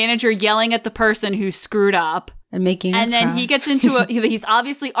noticed the manager yelling at the person who screwed up. And then he gets into he's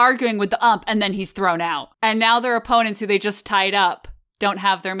obviously arguing with the ump, and then he's thrown out. And now their opponents who they just tied up don't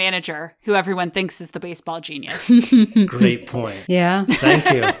have their manager, who everyone thinks is the baseball genius. Great point. Yeah. Thank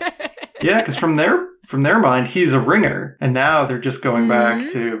you. Yeah, because from their mind, he's a ringer, and now they're just going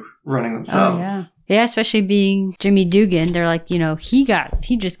back to running themselves. Oh, yeah. Yeah, especially being Jimmy Dugan. They're like,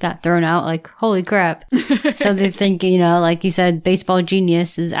 he just got thrown out. Like, holy crap. So they think, like you said, baseball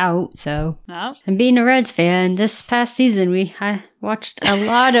genius is out. So, and being a Reds fan, this past season, I watched a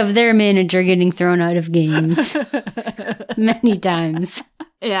lot of their manager getting thrown out of games. Many times.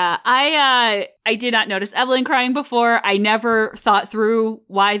 Yeah, I did not notice Evelyn crying before. I never thought through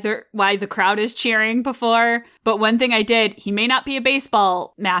why the crowd is cheering before. But one thing I did, he may not be a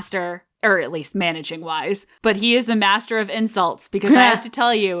baseball master, or at least managing wise, but he is a master of insults, because I have to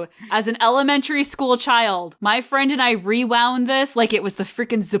tell you, as an elementary school child, my friend and I rewound this like it was the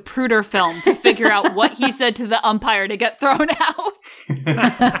freaking Zapruder film to figure out what he said to the umpire to get thrown out.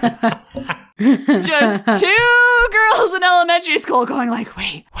 Just two girls in elementary school going like,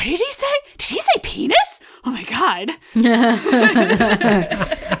 wait, what did he say? Did he say penis? Oh my God.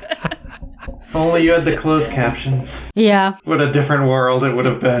 If only you had the closed captions. Yeah. What a different world it would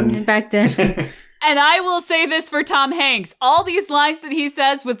have been. Back then. And I will say this for Tom Hanks. All these lines that he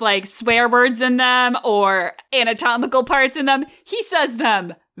says with like swear words in them or anatomical parts in them, he says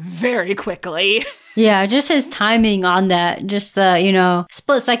them very quickly. Yeah, just his timing on that. Just the,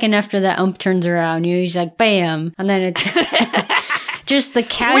 split second after that ump turns around, he's like, bam. And then it's just the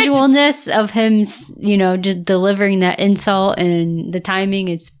casualness of him, just delivering that insult, and the timing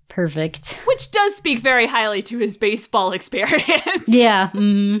is perfect. Which does speak very highly to his baseball experience. Yeah.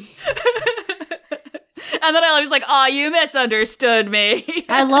 Mm-hmm. And then I was like, "Oh, you misunderstood me."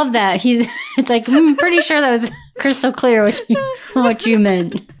 I love that. It's like, I'm pretty sure that was crystal clear what you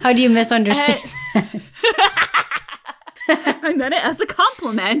meant. How do you misunderstand that? I meant it as a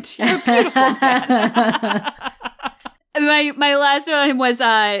compliment. You're a beautiful man. My last note on him was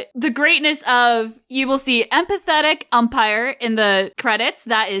the greatness of, you will see empathetic umpire in the credits.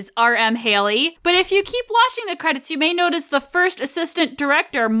 That is R.M. Haley. But if you keep watching the credits, you may notice the first assistant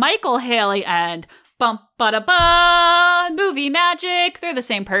director, Michael Haley, and bum ba da ba, movie magic. They're the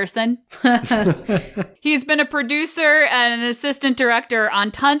same person. He's been a producer and an assistant director on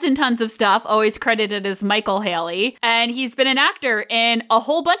tons and tons of stuff, always credited as Michael Haley. And he's been an actor in a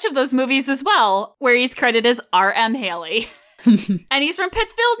whole bunch of those movies as well, where he's credited as R.M. Haley. And he's from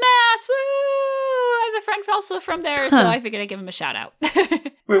Pittsfield, Mass. Woo! I have a friend also from there, so I figured I'd give him a shout out.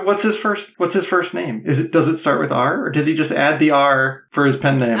 Wait, what's his first name? Does it start with R, or did he just add the R for his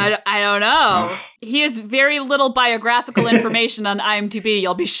pen name? I don't know. He has very little biographical information on IMDb.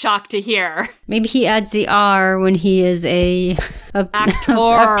 You'll be shocked to hear. Maybe he adds the R when he is a actor,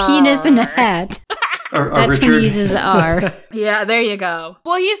 a penis in a hat. That's when he uses the R. Yeah, there you go.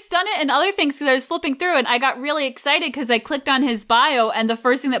 Well, he's done it in other things, because I was flipping through and I got really excited because I clicked on his bio and the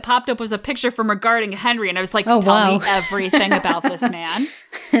first thing that popped up was a picture from Regarding Henry, and I was like, tell me everything about this man.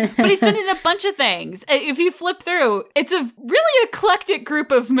 But he's done it in a bunch of things. If you flip through, it's a really eclectic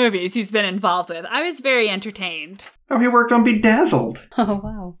group of movies he's been involved with. I was very entertained. Oh, he worked on Bedazzled. Oh,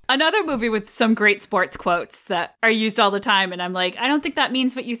 wow. Another movie with some great sports quotes that are used all the time. And I'm like, I don't think that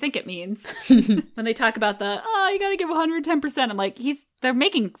means what you think it means. When they talk about you got to give 110%. I'm like, they're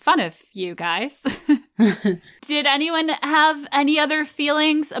making fun of you guys. Did anyone have any other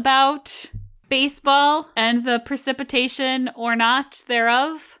feelings about baseball and the precipitation or not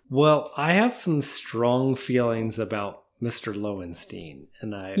thereof? Well, I have some strong feelings about Mr. Lowenstein,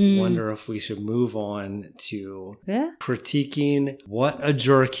 and I wonder if we should move on to critiquing what a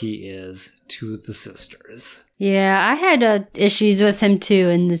jerk he is to the sisters. Yeah, I had issues with him too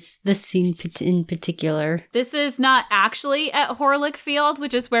in this scene in particular. This is not actually at Horlick Field,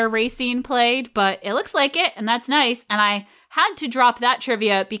 which is where Racine played, but it looks like it, and that's nice. And I had to drop that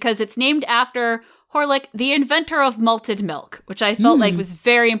trivia because it's named after Horlick, the inventor of malted milk, which I felt like was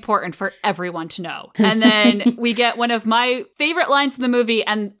very important for everyone to know. And then we get one of my favorite lines in the movie,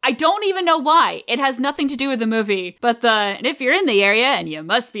 and I don't even know why. It has nothing to do with the movie, but and if you're in the area, and you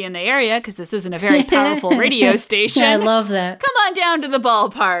must be in the area because this isn't a very powerful radio station. I love that. Come on down to the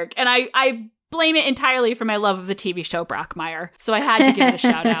ballpark. And I blame it entirely for my love of the TV show Brockmire. So I had to give it a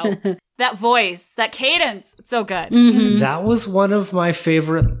shout out. That voice, that cadence, it's so good. Mm-hmm. That was one of my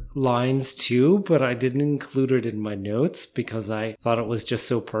favorite lines too, but I didn't include it in my notes because I thought it was just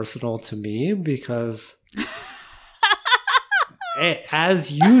so personal to me because...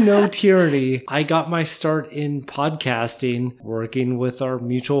 As you know, Tierney, I got my start in podcasting working with our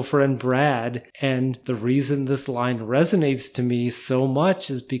mutual friend Brad, and the reason this line resonates to me so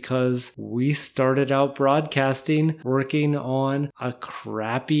much is because we started out broadcasting working on a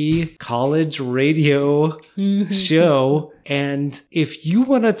crappy college radio show, and if you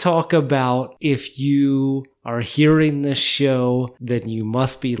want to talk about if you are hearing this show, then you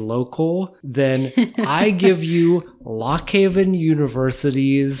must be local. Then I give you Lock Haven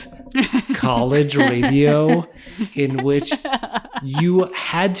University's college radio, in which you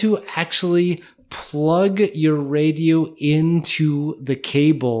had to actually plug your radio into the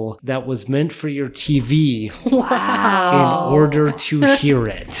cable that was meant for your TV in order to hear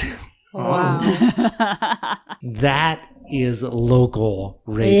it. Wow. That is local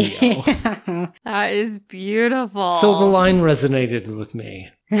radio. That is beautiful. So the line resonated with me.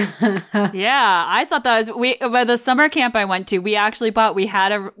 Yeah, I thought that was by the summer camp I went to, we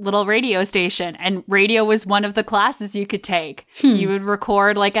had a little radio station, and radio was one of the classes you could take. You would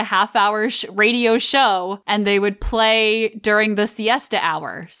record like a half-hour radio show, and they would play during the siesta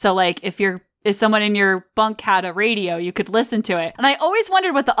hour. So like if someone in your bunk had a radio, you could listen to it. And I always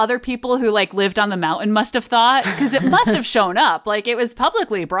wondered what the other people who like lived on the mountain must have thought, because it must have shown up. Like it was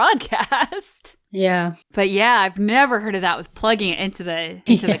publicly broadcast. Yeah. But yeah, I've never heard of that with plugging it into the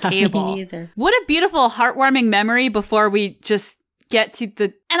cable. Me neither. What a beautiful, heartwarming memory before we just get to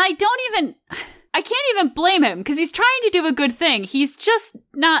and I can't even blame him because he's trying to do a good thing. He's just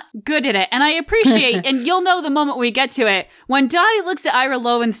not good at it. And I appreciate, and you'll know the moment we get to it, when Dottie looks at Ira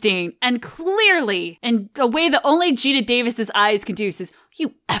Lowenstein and clearly, in the way that only Gina Davis's eyes can do, says,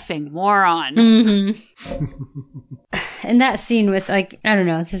 "You effing moron." Mm-hmm. And that scene with, like, I don't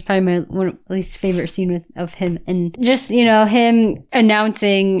know, this is probably my one of least favorite scene of him. And just, him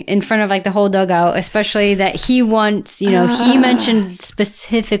announcing in front of, like, the whole dugout, especially that he wants, he mentioned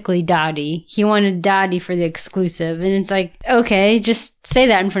specifically Dottie. He wanted Dottie for the exclusive. And it's like, okay, just say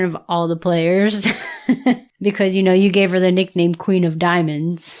that in front of all the players. Because, you gave her the nickname Queen of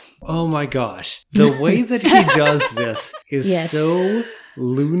Diamonds. Oh my gosh. The way that he does this is so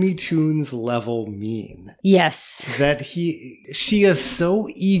Looney Tunes level mean. Yes. That she is so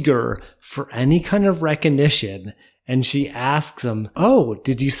eager for any kind of recognition, and she asks him, "Oh,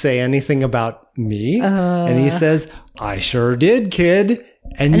 did you say anything about me?" And he says, "I sure did, kid."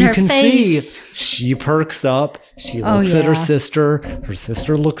 And you can see she perks up. She looks at her sister. Her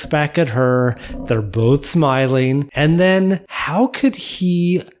sister looks back at her. They're both smiling. And then how could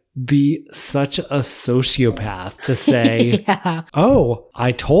he be such a sociopath to say, "Oh,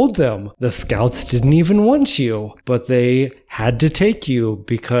 I told them the scouts didn't even want you, but they had to take you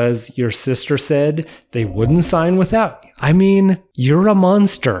because your sister said they wouldn't sign without you." I mean, you're a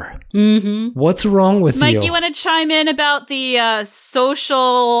monster. Mm-hmm. What's wrong with you? Mike, you want to chime in about the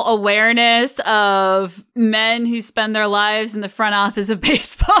social awareness of men who spend their lives in the front office of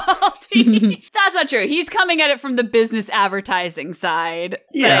baseball teams? That's not true. He's coming at it from the business advertising side.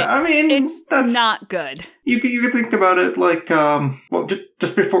 Yeah, I mean, it's not good. You could think about it like,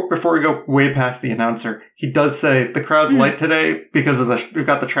 just before we go way past the announcer, he does say the crowd's light today because we've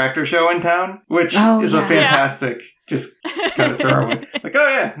got the tractor show in town, which is a fantastic. Just kind of throw away. Like, oh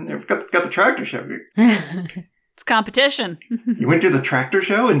yeah, we've got the tractor show here. It's competition. You went to the tractor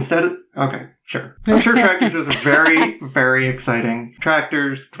show instead Okay, sure. I'm sure tractors is very, very exciting.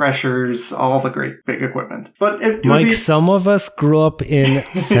 Tractors, threshers, all the great big equipment. But it would Mike, be... some of us grew up in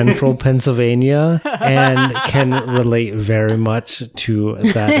central Pennsylvania and can relate very much to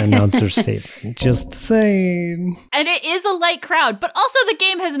that announcer statement. Just saying. And it is a light crowd, but also the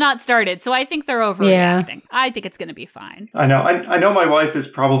game has not started, so I think they're overreacting. I think it's going to be fine. I know. I know my wife is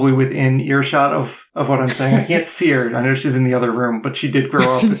probably within earshot of what I'm saying. I can't see her. I know she's in the other room, but she did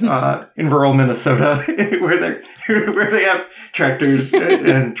grow up in rural Minnesota where they have tractors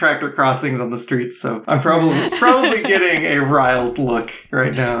and tractor crossings on the streets. So I'm probably getting a riled look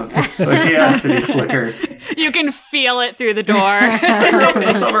right now. Like, yeah, city slicker. You can feel it through the door. I grew up in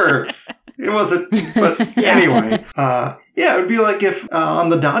the suburbs. It wasn't, but anyway. Yeah, it would be like if on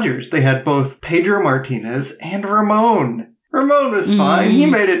the Dodgers they had both Pedro Martinez and Ramon. Ramon was fine. He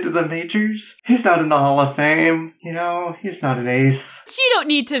made it to the majors. He's not in the Hall of Fame. You know, he's not an ace. You don't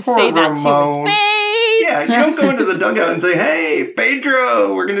need to Poor say that to Ramon. his face. Yeah, you don't go into the dugout and say, "Hey,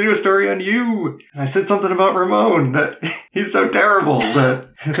 Pedro, we're going to do a story on you." And I said something about Ramon that he's so terrible that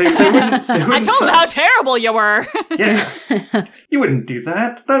they wouldn't I told him how terrible you were. Yeah, you wouldn't do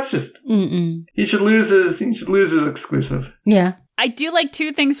that. That's just he should lose his exclusive. Yeah. I do like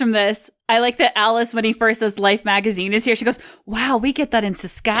two things from this. I like that Alice, when he first says Life magazine is here, she goes, wow, we get that in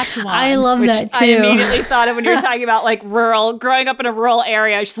Saskatchewan. I love which that, too. I immediately thought of when you were talking about like growing up in a rural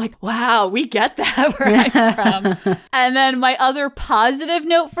area. She's like, wow, we get that where I'm from. And then my other positive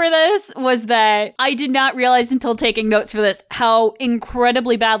note for this was that I did not realize until taking notes for this how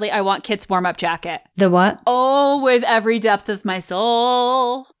incredibly badly I want Kit's warm-up jacket. The what? Oh, with every depth of my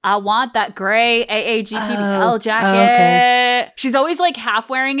soul. I want that gray AAGPBL jacket. Oh, okay. She's always like half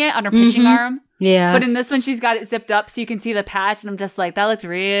wearing it on her pitching arm. Yeah. But in this one, she's got it zipped up so you can see the patch. And I'm just like, that looks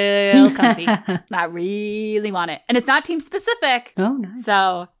real comfy. I really want it. And it's not team specific. Oh, nice.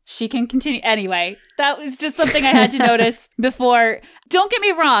 So she can continue. Anyway, that was just something I had to notice before. Don't get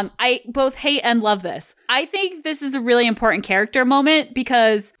me wrong. I both hate and love this. I think this is a really important character moment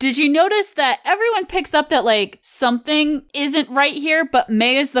because did you notice that everyone picks up that like something isn't right here, but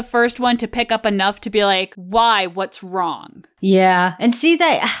May is the first one to pick up enough to be like, why? What's wrong? Yeah. And see,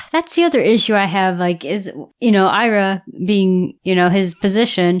 that's the other issue I have, like, is, you know, Ira being, you know, his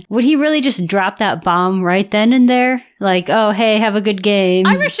position. Would he really just drop that bomb right then and there? Like, oh, hey, have a good game.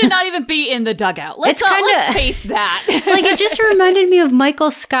 Ira should not even be in the dugout. Let's face that. Like, it just reminded me of Michael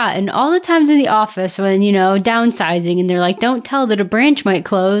Scott and all the times in the office when, you know, downsizing and they're like, don't tell that a branch might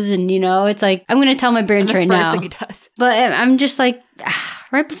close. And, you know, it's like, I'm going to tell my branch right now. First thing he does. But I'm just like,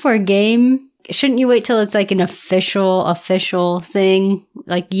 right before a game, shouldn't you wait till it's like an official thing?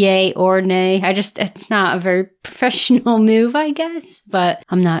 Like yay or nay? It's not a very professional move, I guess. But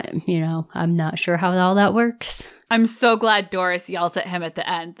I'm not sure how all that works. I'm so glad Doris yells at him at the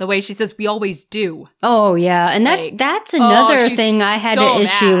end. The way she says, we always do. Oh, yeah. And that's another thing I had so an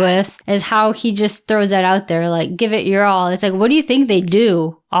issue mad. with is how he just throws that out there. Like, give it your all. It's like, what do you think they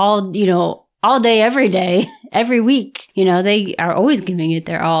do all day, every day, every week? You know, they are always giving it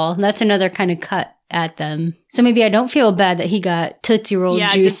their all. And that's another kind of cut at them. So maybe I don't feel bad that he got Tootsie Roll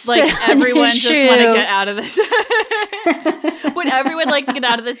juice. Yeah, just like everyone just want to get out of this. Would everyone like to get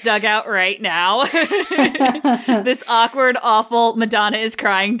out of this dugout right now? This awkward, awful Madonna is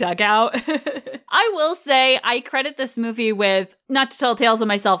crying dugout. I will say I credit this movie with, not to tell tales of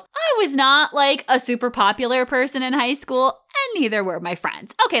myself, I was not like a super popular person in high school. And neither were my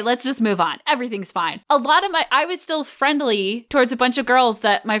friends. Okay, let's just move on. Everything's fine. I was still friendly towards a bunch of girls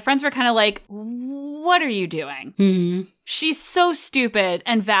that my friends were kind of like, what are you doing? Mm-hmm. She's so stupid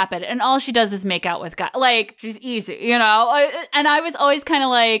and vapid, and all she does is make out with guys. Like, she's easy, you know? And I was always kind of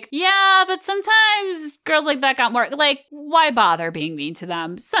like, yeah, but sometimes girls like that got more, like, why bother being mean to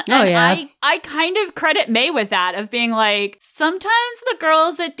them? I kind of credit May with that, of being like, sometimes the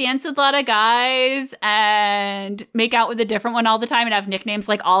girls that dance with a lot of guys and make out with a different one all the time and have nicknames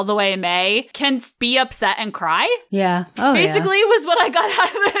like All the Way May can be upset and cry. Yeah. Oh, basically was what I got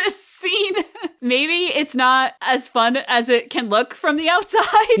out of this scene. Maybe it's not as fun as it can look from the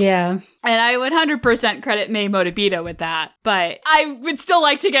outside. Yeah. And I would 100% credit May Motabito with that. But I would still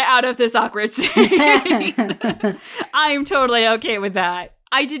like to get out of this awkward scene. I'm totally okay with that.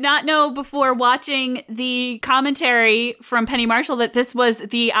 I did not know before watching the commentary from Penny Marshall that this was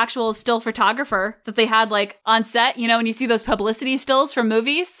the actual still photographer that they had like on set, you know, when you see those publicity stills from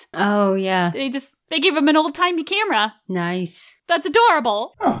movies. Oh, yeah. They gave him an old-timey camera. Nice. That's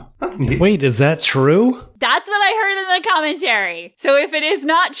adorable. Oh, that's neat. Wait, is that true? That's what I heard in the commentary. So if it is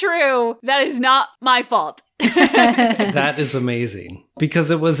not true, that is not my fault. That is amazing.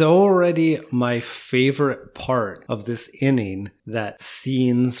 Because it was already my favorite part of this inning that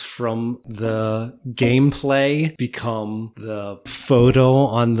scenes from the gameplay become the photo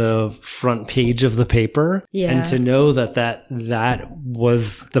on the front page of the paper. Yeah. And to know that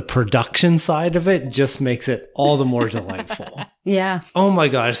was the production side of it just makes it all the more delightful. Yeah. Oh my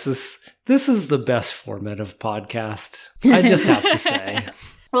gosh, this is the best format of podcast. I just have to say.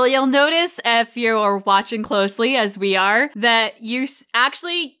 Well, you'll notice if you're watching closely, as we are, that you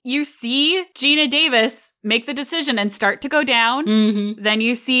see Gina Davis make the decision and start to go down. Mm-hmm. Then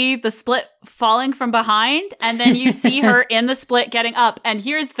you see the split falling from behind, and then you see her in the split getting up. And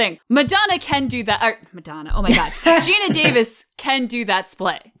here's the thing. Madonna can do that. Madonna, oh my God. Gina Davis can do that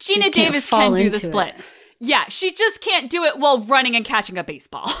split. Gina Davis can do the split. It. Yeah, she just can't do it while running and catching a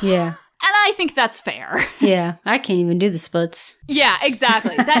baseball. Yeah. And I think that's fair. Yeah, I can't even do the splits. Yeah,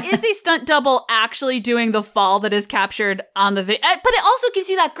 exactly. That is a stunt double actually doing the fall that is captured on the video. But it also gives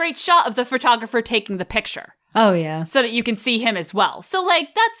you that great shot of the photographer taking the picture. Oh, yeah. So that you can see him as well. So, like,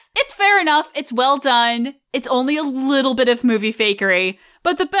 it's fair enough. It's well done. It's only a little bit of movie fakery.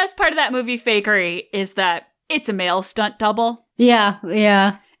 But the best part of that movie fakery is that it's a male stunt double. Yeah,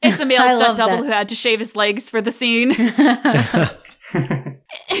 yeah. It's a male I stunt love double that. who had to shave his legs for the scene.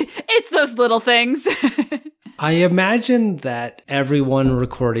 It's those little things. I imagine that everyone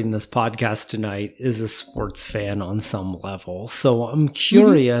recording this podcast tonight is a sports fan on some level. So I'm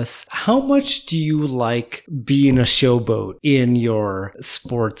curious, how much do you like being a showboat in your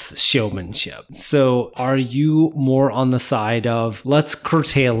sports showmanship? So are you more on the side of let's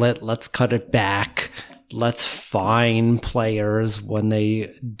curtail it, let's cut it back, let's fine players when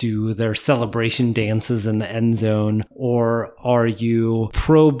they do their celebration dances in the end zone? Or are you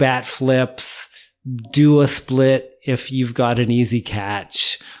pro bat flips, do a split if you've got an easy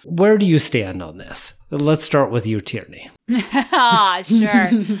catch? Where do you stand on this? Let's start with you, Tierney. Sure.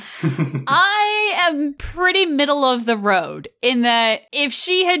 I am pretty middle of the road in that if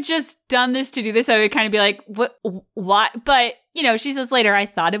she had just done this to do this, I would kind of be like, what? But, you know, she says later, I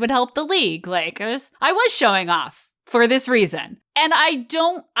thought it would help the league. Like, I was showing off for this reason. And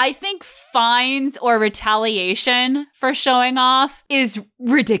I think fines or retaliation for showing off is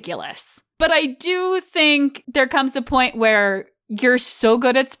ridiculous. But I do think there comes a point where you're so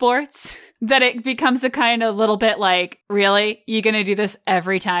good at sports that it becomes a kind of little bit like, really? You gonna do this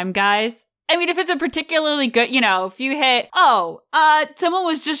every time, guys? I mean, if it's a particularly good, you know, if you hit, someone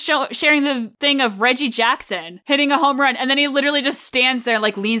was just sharing the thing of Reggie Jackson hitting a home run, and then he literally just stands there and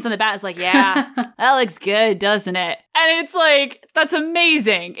like leans on the bat. It's like, yeah, that looks good, doesn't it? And it's like, that's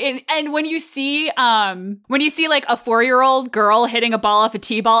amazing. And when you see like a 4-year-old girl hitting a ball off a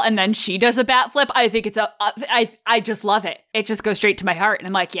T-ball and then she does a bat flip, I think I just love it. It just goes straight to my heart. And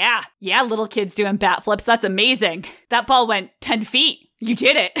I'm like, yeah, little kids doing bat flips. That's amazing. That ball went 10 feet. You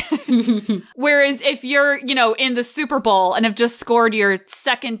did it. Whereas if you're, you know, in the Super Bowl and have just scored your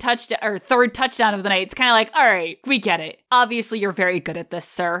second touchdown or third touchdown of the night, it's kind of like, all right, we get it. Obviously, you're very good at this,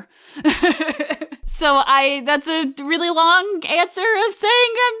 sir. So that's a really long answer of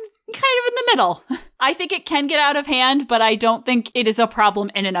saying I'm kind of in the middle. I think it can get out of hand, but I don't think it is a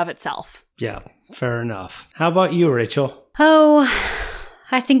problem in and of itself. Yeah, fair enough. How about you, Rachel? Oh,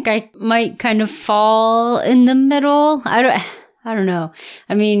 I think I might kind of fall in the middle. I don't know.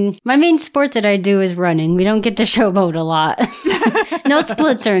 I mean, my main sport that I do is running. We don't get to showboat a lot. No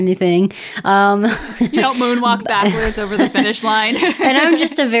splits or anything. You don't moonwalk backwards over the finish line. And I'm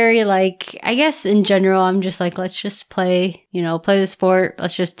just a very I guess in general, I'm just like, let's just play the sport.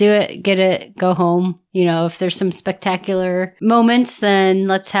 Let's just do it, get it, go home. You know, if there's some spectacular moments, then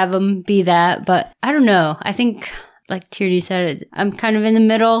let's have them be that. But I don't know. I think, like Tierney said, I'm kind of in the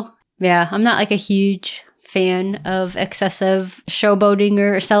middle. Yeah, I'm not like a huge fan of excessive showboating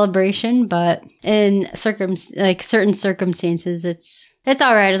or celebration, but in certain circumstances, it's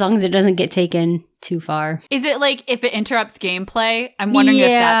all right as long as it doesn't get taken too far. Is it like if it interrupts gameplay? I'm wondering if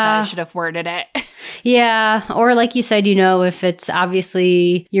that's how I should have worded it. Yeah, or like you said, if it's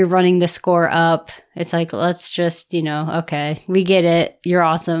obviously you're running the score up, it's like, let's just, okay, we get it. You're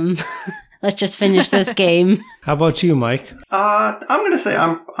awesome. Let's just finish this game. How about you, Mike? I'm going to say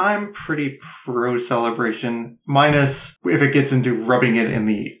I'm pretty pro celebration, minus if it gets into rubbing it in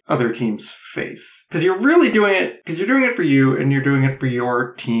the other team's face. Because you're really doing it, because you're doing it for you, and you're doing it for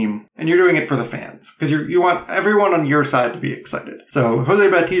your team, and you're doing it for the fans. Because you want everyone on your side to be excited. So Jose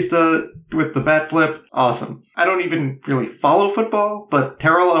Bautista with the bat flip, awesome. I don't even really follow football, but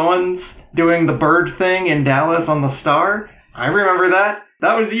Terrell Owens doing the bird thing in Dallas on the Star, I remember that.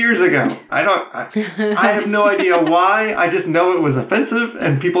 That was years ago. I have no idea why. I just know it was offensive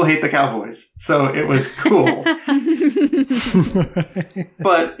and people hate the Cowboys. So it was cool.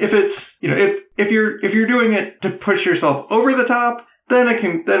 But if it's, if you're doing it to push yourself over the top, then it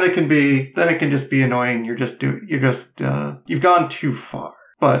can just be annoying. You've gone too far.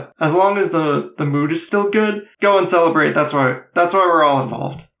 But as long as the mood is still good, go and celebrate. That's why we're all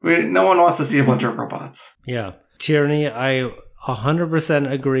involved. No one wants to see a bunch of robots. Yeah. Tierney, I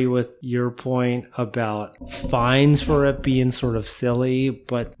 100% agree with your point about fines for it being sort of silly,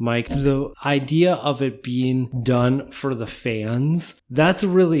 but Mike, the idea of it being done for the fans, that's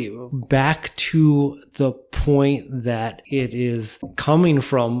really back to the point that it is coming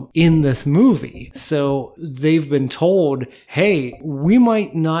from in this movie. So they've been told, hey, we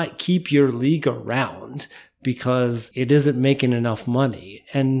might not keep your league around because it isn't making enough money.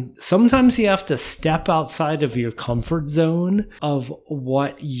 And sometimes you have to step outside of your comfort zone of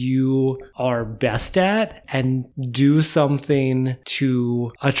what you are best at and do something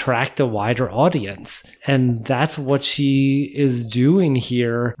to attract a wider audience. And that's what she is doing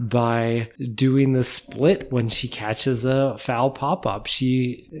here by doing the split when she catches a foul pop-up.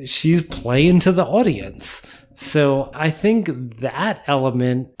 She's playing to the audience. So I think that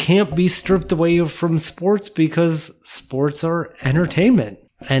element can't be stripped away from sports because sports are entertainment.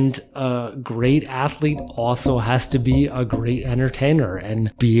 And a great athlete also has to be a great entertainer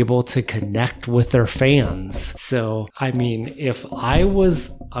and be able to connect with their fans. So, I mean, if I was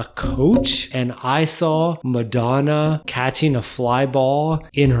a coach and I saw Madonna catching a fly ball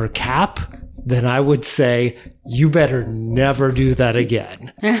in her cap, then I would say, you better never do that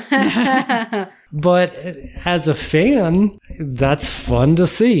again. But as a fan, that's fun to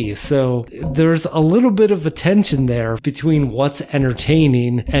see. So there's a little bit of a tension there between what's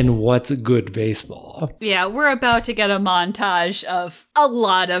entertaining and what's good baseball. Yeah, we're about to get a montage of a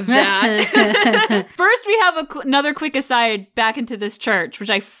lot of that. First, we have another quick aside back into this church, which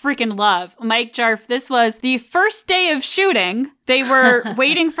I freaking love. Mike Jarf, this was the first day of shooting. They were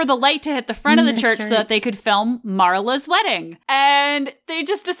waiting for the light to hit the front of the church so that they could film Marla's wedding. And they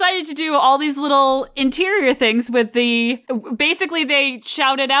just decided to do all these little interior things with basically they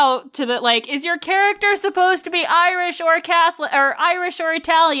shouted out to is your character supposed to be Irish or Catholic or Irish or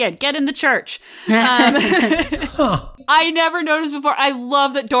Italian? Get in the church. I never noticed before. I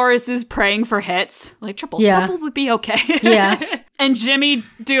love that Doris is praying for hits. Like double would be okay. Yeah. And Jimmy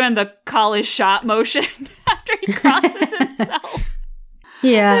doing the call his shot motion after he crosses himself.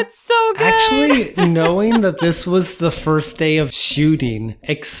 Yeah. That's so good. Actually, knowing that this was the first day of shooting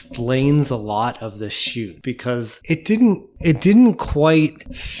explains a lot of the shoot because it didn't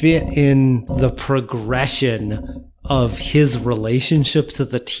quite fit in the progression of his relationship to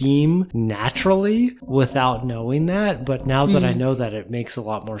the team naturally without knowing that. But now that I know that, it makes a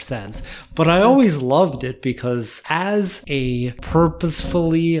lot more sense. But I always loved it because as a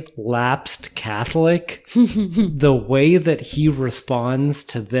purposefully lapsed Catholic, the way that he responds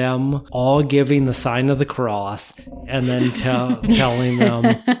to them all giving the sign of the cross and then telling them,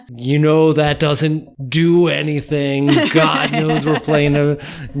 that doesn't do anything. God knows we're playing a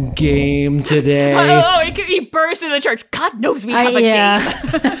game today. He bursts in the church. God knows we have a game.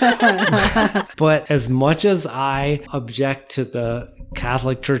 But as much as I object to the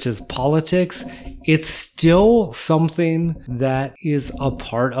Catholic Church's politics, it's still something that is a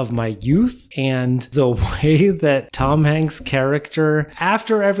part of my youth. And the way that Tom Hanks' character,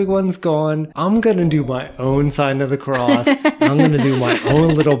 after everyone's gone, I'm going to do my own sign of the cross. I'm going to do my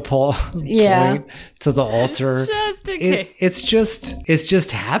own little point to the altar. Just in case. It's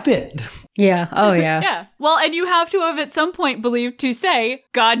just habit. Yeah. Oh, yeah. Yeah. Well, and you have to have at some point believed to say,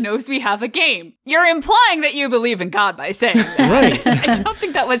 God knows we have a game. You're implying that you believe in God by saying that. Right. I don't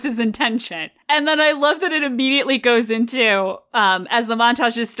think that was his intention. And then I love that it immediately goes into, as the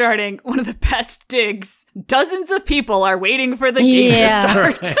montage is starting, one of the best digs. Dozens of people are waiting for the game to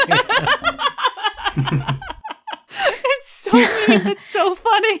start. It's so neat. It's so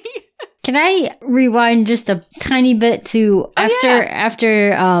funny. Can I rewind just a tiny bit to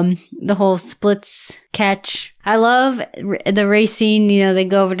after the whole splits catch? I love the racing. They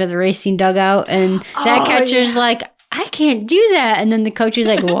go over to the racing dugout, and that catcher's like, I can't do that. And then the coach is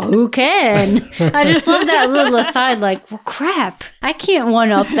like, well, who can? I just love that little aside, like, well, crap, I can't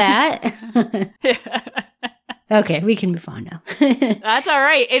one up that. Okay, we can move on now. That's all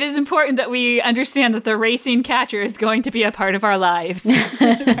right. It is important that we understand that the racing catcher is going to be a part of our lives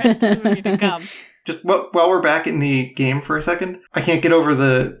the rest of the movie to come. Just while we're back in the game for a second, I can't get over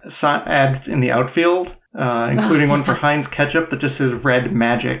the ads in the outfield, including one for Heinz ketchup that just says Red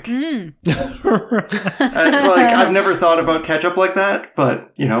Magic. I've never thought about ketchup like that,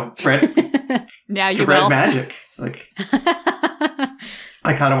 but, red. Now you Red will. Magic.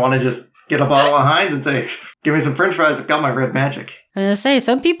 I kind of want to just get a bottle of Heinz and say, give me some french fries, I've got my red magic. I was gonna say,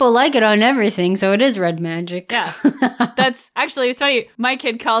 some people like it on everything, so it is red magic. Yeah. That's actually, it's funny. My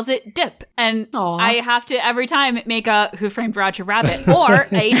kid calls it dip. And Aw. I have to every time make a Who Framed Roger Rabbit or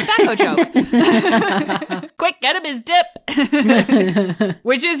a tobacco joke. Quick, get him his dip.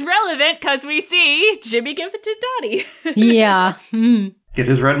 Which is relevant because we see Jimmy give it to Dottie. Yeah. Mm. Get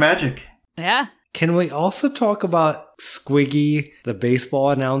his red magic. Yeah. Can we also talk about Squiggy, the baseball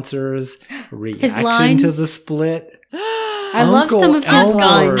announcer's reaction lines? to the split? I love some of his Elmore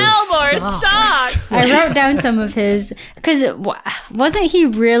lines. Elmore sucks. I wrote down some of his, because wasn't he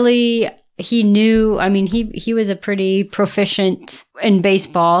really, he knew, I mean, he was a pretty proficient in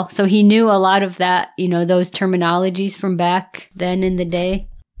baseball, so he knew a lot of that, you know, those terminologies from back then in the day.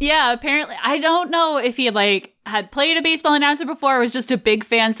 Yeah, apparently. I don't know if he had played a baseball announcer before or was just a big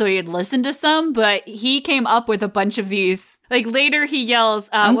fan, so he had listened to some, but he came up with a bunch of these. Like later he yells,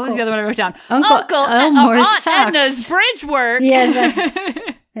 what was the other one I wrote down? Uncle Elmore's Aunt socks. Edna's bridge work.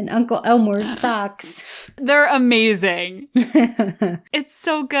 Yes. And Uncle Elmore's socks. They're amazing. It's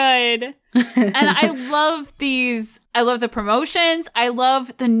so good. And I love these. I love the promotions. I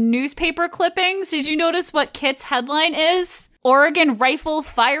love the newspaper clippings. Did you notice what Kit's headline is? Oregon rifle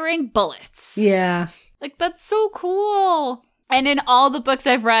firing bullets. Yeah. Like, that's so cool. And in all the books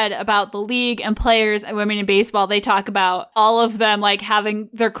I've read about the league and players and women in baseball, they talk about all of them, like, having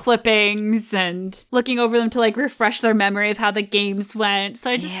their clippings and looking over them to, like, refresh their memory of how the games went. So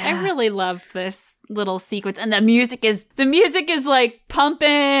I really love this little sequence. And the music is like, pumping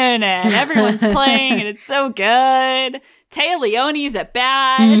and everyone's playing and it's so good. Taya Leone's at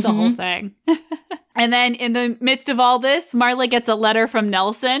bat. It's a whole thing. And then in the midst of all this, Marla gets a letter from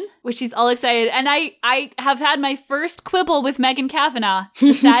Nelson, which she's all excited. And I have had my first quibble with Megan Kavanaugh.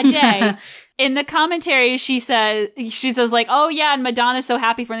 It's a sad day. In the commentary, she says like, oh yeah, and Madonna's so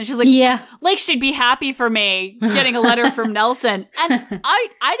happy for them. She's like, Yeah. like she'd be happy for me getting a letter from Nelson. And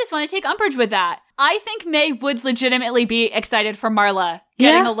I just want to take umbrage with that. I think May would legitimately be excited for Marla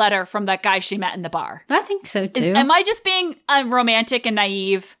getting a letter from that guy she met in the bar. I think so too. Am I just being romantic and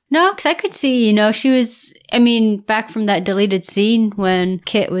naive? No, because I could see, you know, she was, I mean, back from that deleted scene when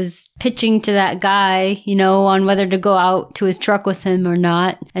Kit was pitching to that guy, you know, on whether to go out to his truck with him or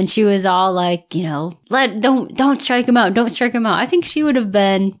not. And she was all like, you know, don't strike him out. Don't strike him out. I think she would have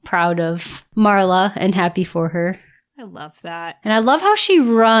been proud of Marla and happy for her. I love that. And I love how she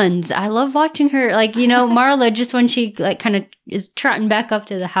runs. I love watching her, like, you know, Marla, just when she, like, kind of is trotting back up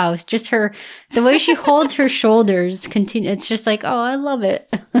to the house, just the way she holds her shoulders, it's just like, oh, I love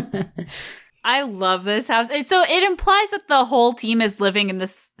it. I love this house. So it implies that the whole team is living in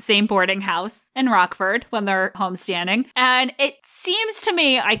this same boarding house in Rockford when they're homestanding. And it seems to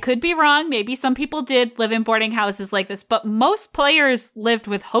me, I could be wrong, maybe some people did live in boarding houses like this, but most players lived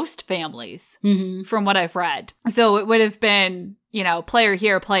with host families from what I've read. So it would have been, you know, player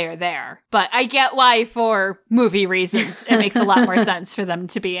here, player there. But I get why, for movie reasons, it makes a lot more sense for them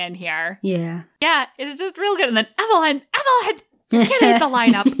to be in here. Yeah. Yeah, it's just real good. And then Evelyn, get in the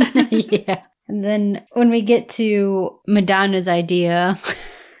lineup. Yeah. And then when we get to Madonna's idea,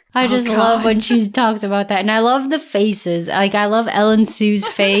 I just love when she talks about that. And I love the faces. Like, I love Ellen Sue's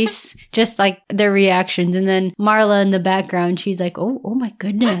face, just like their reactions. And then Marla in the background, she's like, oh my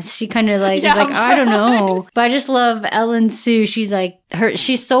goodness. She kind of like, is like, I don't know. But I just love Ellen Sue. She's like,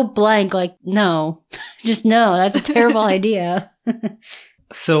 she's so blank. Like, no, just no. That's a terrible idea.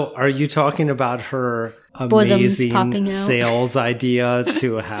 So are you talking about her Bosoms popping amazing out. sales idea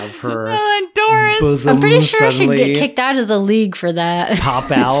to have her And Doris. bosoms I'm pretty sure I should suddenly get kicked out of the league for that. pop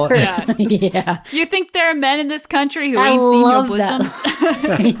out? Yeah. Yeah. You think there are men in this country who I ain't seen your love bosoms?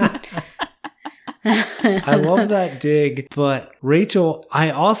 that. I love that dig. But Rachel, I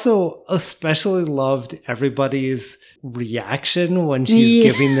also especially loved everybody's reaction when she's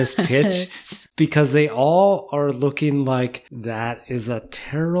giving this pitch, Yes. because they all are looking like, that is a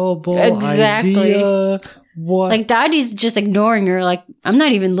terrible Exactly. idea. What? Like, Dottie's just ignoring her. Like, I'm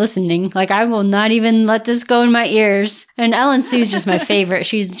not even listening. Like, I will not even let this go in my ears. And Ellen Sue's just my favorite.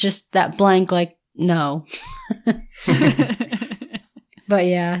 She's just that blank, like, no. But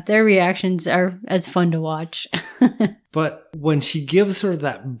yeah, their reactions are as fun to watch. But when she gives her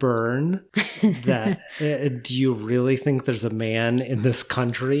that burn, that do you really think there's a man in this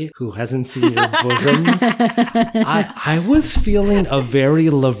country who hasn't seen your bosoms? I was feeling a very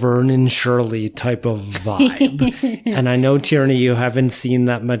Laverne and Shirley type of vibe. And I know, Tierney, you haven't seen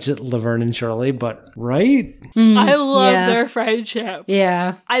that much Laverne and Shirley, but right? I love Yeah. their friendship.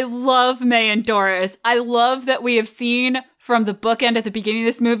 Yeah. I love May and Doris. I love that we have seen from the bookend at the beginning of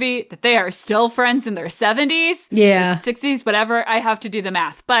this movie that they are still friends in their 70s, Yeah. 60s, whatever. I have to do the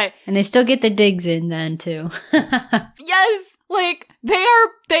math. But And they still get the digs in then, too. yes, like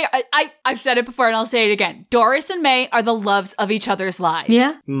I've said it before and I'll say it again. Doris and May are the loves of each other's lives.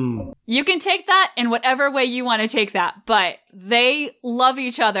 Yeah. You can take that in whatever way you want to take that, but they love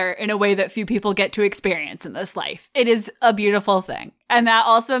each other in a way that few people get to experience in this life. It is a beautiful thing. And that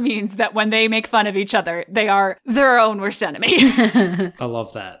also means that when they make fun of each other, they are their own worst enemy. I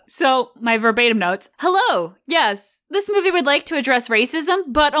love that. So, my verbatim notes. Hello. Yes, this movie would like to address racism,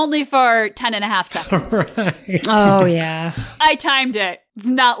 but only for 10 and a half seconds. Right. Oh, yeah. I timed it. It's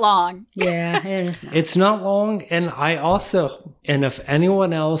not long. Yeah, it is not. It's not long, and if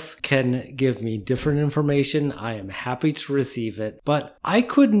anyone else can give me different information, I am happy to receive it. But I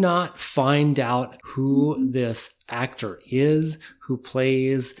could not find out who this actor is who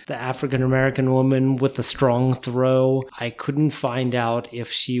plays the African American woman with the strong throw. I couldn't find out if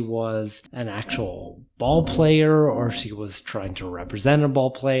she was an actual ball player or if she was trying to represent a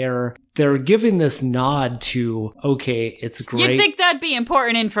ball player. They're giving this nod to, okay, it's great. You'd think that'd be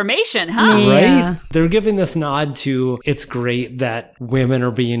important information, huh? Yeah. Right? They're giving this nod to, it's great that women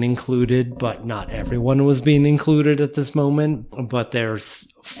are being included, but not everyone was being included at this moment. But there's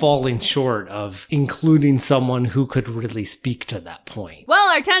falling short of including someone who could really speak to that point.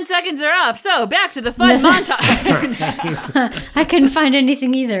 Well, our 10 seconds are up, so back to the fun montage. I couldn't find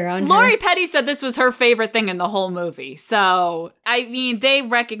anything either on Lori her. Petty said this was her favorite thing in the whole movie. So, I mean, they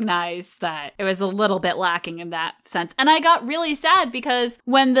recognized that it was a little bit lacking in that sense. And I got really sad because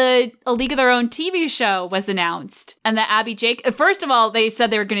when the A League of Their Own TV show was announced and that Abby Jacobs, first of all, they said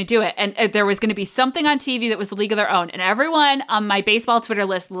they were going to do it. And there was going to be something on TV that was A League of Their Own. And everyone on my baseball Twitter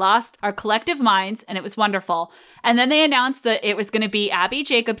list lost our collective minds, and it was wonderful. And then they announced that it was going to be Abby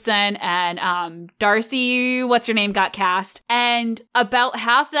Jacobson and Darcy, what's her name, got cast. And about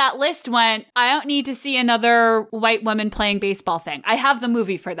half that list went, I don't need to see another white woman playing baseball thing. I have the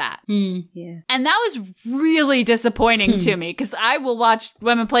movie for that. Yeah. And that was really disappointing to me because I will watch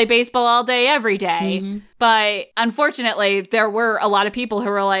women play baseball all day, every day. But unfortunately, there were a lot of people who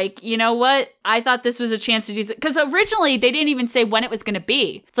were like, you know what? I thought this was a chance to do something. Because originally, they didn't even say when it was going to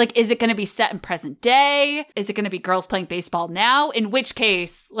be. It's like, is it going to be set in present day? Is it going to be girls playing baseball now? In which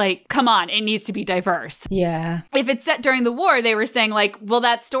case, like, come on, it needs to be diverse. Yeah. If it's set during the war, they were saying like, well,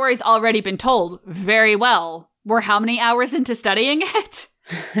 that story's already been told very well. We're how many hours into studying it?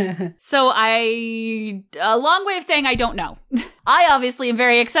 So a long way of saying I don't know. I obviously am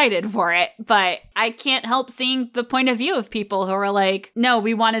very excited for it, but I can't help seeing the point of view of people who are like, no,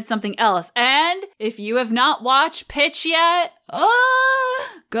 we wanted something else. And if you have not watched Pitch yet,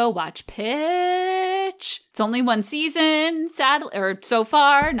 go watch Pitch. It's only one season, sadly, or so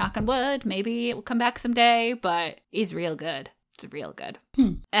far, knock on wood. Maybe it will come back someday, but he's real good. It's real good.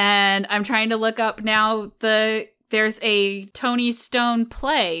 And I'm trying to look up now there's a Tony Stone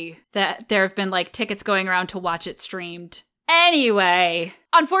play that there have been like tickets going around to watch it streamed. Anyway,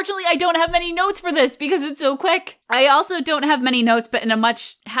 unfortunately, I don't have many notes for this because it's so quick. I also don't have many notes, but in a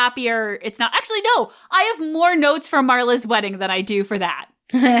much happier, it's not. Actually, no, I have more notes for Marla's wedding than I do for that.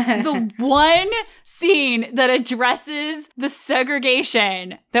 The one scene that addresses the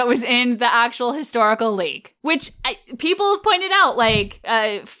segregation that was in the actual historical league, which people have pointed out, like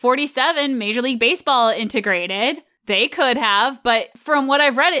 47 Major League Baseball integrated. They could have, but from what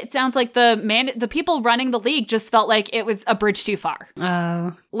I've read, it sounds like the people running the league just felt like it was a bridge too far.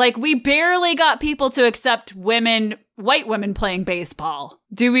 Oh. Like we barely got people to accept white women playing baseball.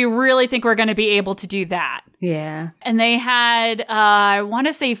 Do we really think we're going to be able to do that? Yeah. And they had, I want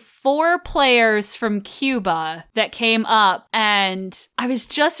to say 4 players from Cuba that came up. And I was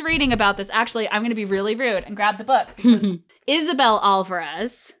just reading about this. Actually, I'm going to be really rude and grab the book. Because Isabel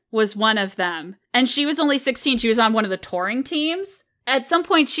Alvarez was one of them. And she was only 16. She was on one of the touring teams. At some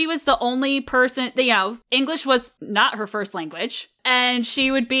point, she was the only person, English was not her first language. And she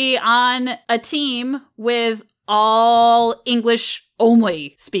would be on a team with all English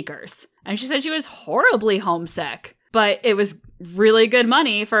only speakers. And she said she was horribly homesick, but it was really good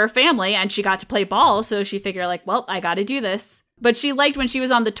money for her family and she got to play ball. So she figured like, well, I got to do this. But she liked when she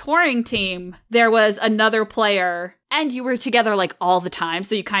was on the touring team, there was another player and you were together like all the time.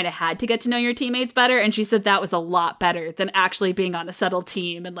 So you kind of had to get to know your teammates better. And she said that was a lot better than actually being on a settled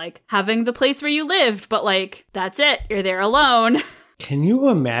team and like having the place where you lived. But like, that's it. You're there alone. Can you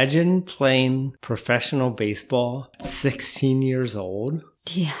imagine playing professional baseball at 16 years old?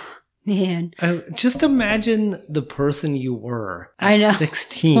 Yeah, man. Just imagine the person you were I know. at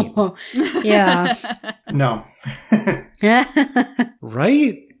 16. Yeah. No.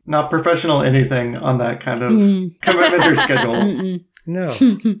 Right? not professional anything on that kind of commitment or schedule. Mm-mm. No.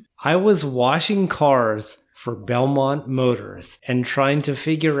 I was washing cars for Belmont Motors and trying to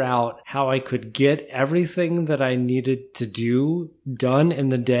figure out how I could get everything that I needed to do done in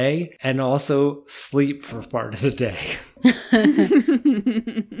the day and also sleep for part of the day.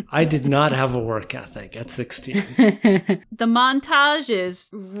 I did not have a work ethic at 16. The montage is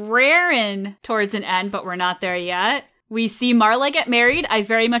raring towards an end, but we're not there yet. We see Marla get married. I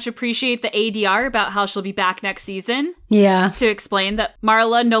very much appreciate the ADR about how she'll be back next season Yeah. to explain that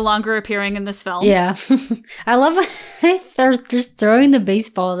Marla no longer appearing in this film. Yeah. I love when they're just throwing the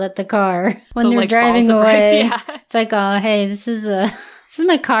baseballs at the car when The, they're like, driving balls of rice, away. yeah. It's like, oh, hey, this is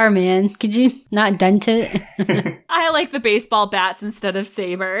my car, man. Could you not dent it? I like the baseball bats instead of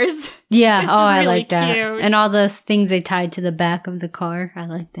sabers. Yeah. It's I really like that. cute. And all the things they tied to the back of the car. I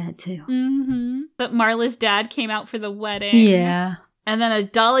like that too. But Marla's dad came out for the wedding. Yeah. And then a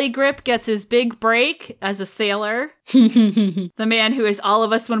Dolly Grip gets his big break as a sailor. The man who is all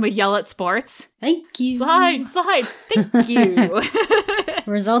of us when we yell at sports. Thank you. Slide, thank you.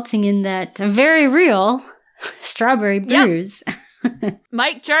 Resulting in that very real strawberry bruise.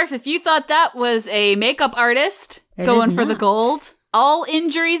 Mike Jarf, if you thought that was a makeup artist It going is for the not. gold, all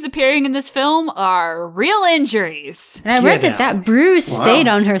injuries appearing in this film are real injuries. And I read Get that bruise Wow. stayed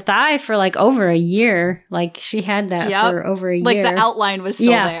on her thigh for like over a year. Like she had that Yep. for over a Like year. the outline was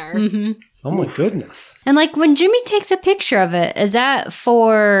still there. hmm Oh my goodness. And like when Jimmy takes a picture of it, is that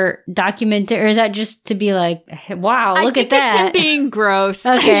for documentary or is that just to be like, hey, wow, I look think at that? it's him being gross.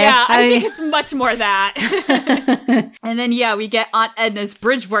 Okay, Yeah, I I- think it's much more that. And then, yeah, we get Aunt Edna's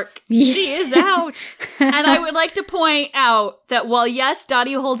bridge work. She is out. And I would like to point out that while, yes,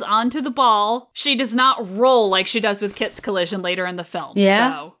 Dottie holds on to the ball, she does not roll like she does with Kit's collision later in the film.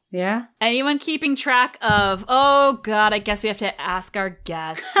 Yeah. So, Yeah. anyone keeping track of, oh, God, I guess we have to ask our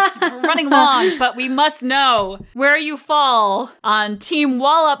guest. We're running long, but we must know where you fall on Team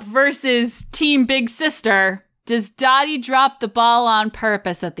Wallop versus Team Big Sister. Does Dottie drop the ball on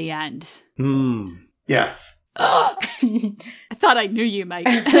purpose at the end? Yes. I thought I knew you, Mike.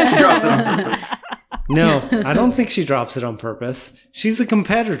 Dropped it on purpose. No, I don't think she drops it on purpose. She's a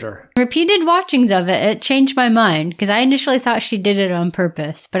competitor. Repeated watchings of it, it changed my mind because I initially thought she did it on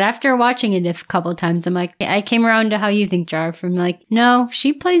purpose. But after watching it a couple times, I'm like, I came around to how you think, Jarf. I'm like, no,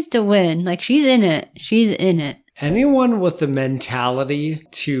 she plays to win. Like she's in it. She's in it. Anyone with the mentality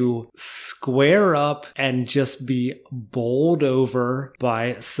to square up and just be bowled over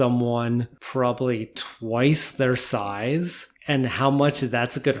by someone probably twice their size and how much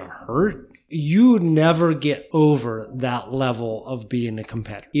that's going to hurt, you never get over that level of being a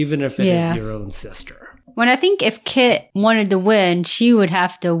competitor, even if it Yeah. is your own sister. When I think if Kit wanted to win, she would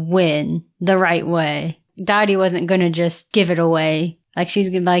have to win the right way. Dottie wasn't going to just give it away. Like she's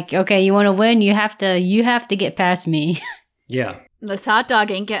gonna be like, okay, you want to win? You have to get past me. Yeah. This hot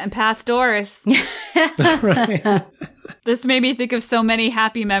dog ain't getting past Doris. Right. This made me think of so many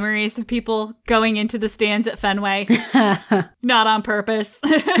happy memories of people going into the stands at Fenway. Not on purpose.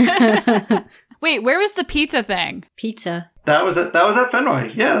 Wait, where was the pizza thing? Pizza. That was at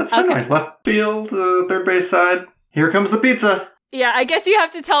Fenway. Yeah, that's Okay. Fenway. Left field, third base side. Here comes the pizza. Yeah, I guess you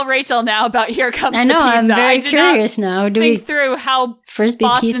have to tell Rachel now about Here Comes I know. the Pizza. I'm I very did curious now. not Do we think through how frisbee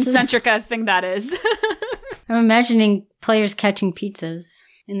pizzas? Boston-centric a thing that is. I'm imagining players catching pizzas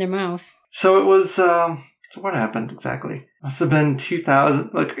in their mouth. So it was. So what happened exactly? Must have been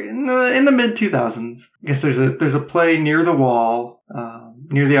 2000, like in the mid 2000s. I guess there's a play near the wall,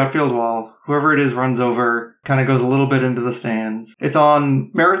 near the outfield wall. Whoever it is runs over, kind of goes a little bit into the stands. It's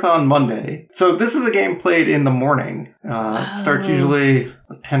on Marathon Monday. So this is a game played in the morning. Starts usually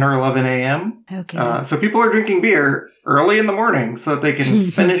 10 or 11 a.m. Okay. So people are drinking beer early in the morning so that they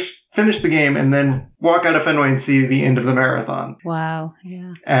can finish the game and then walk out of Fenway and see the end of the marathon. Wow.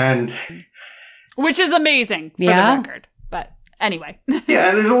 Yeah. And Which is amazing for Yeah. the record. But anyway. yeah,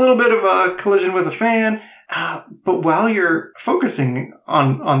 and there's a little bit of a collision with a fan. But while you're focusing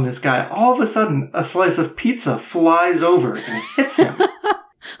on this guy, all of a sudden a slice of pizza flies over and hits him.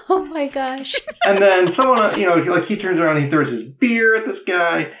 Oh my gosh. And then someone, like he turns around and he throws his beer at this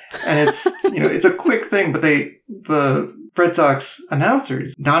guy. And it's a quick thing, but the Red Sox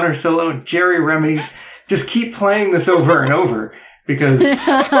announcers, Don Ursillo and Jerry Remy, just keep playing this over and over. Because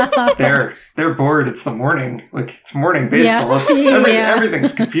they're bored. It's the morning, like it's morning baseball. Yeah.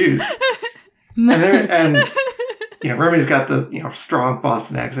 Everything's confused. And Remy's got the strong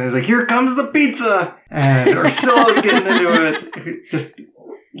Boston accent. He's like, "Here comes the pizza," and Ursillo's getting into it.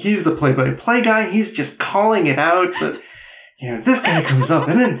 He's the play-by-play guy. He's just calling it out. But this guy comes up,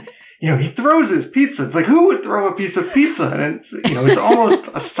 and then he throws his pizza. It's like, who would throw a piece of pizza? And it's almost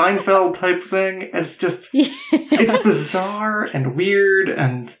a Seinfeld type thing. And it's just, it's bizarre and weird.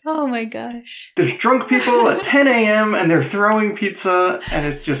 And oh my gosh. there's drunk people at 10 a.m. and they're throwing pizza, and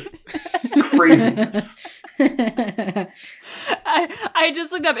it's just crazy. I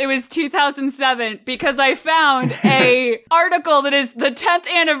just looked up, it was 2007 because I found a article that is the 10th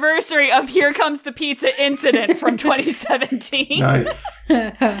anniversary of Here Comes the Pizza incident from 2017. Nice.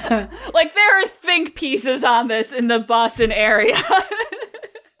 Like, there are think pieces on this in the Boston area.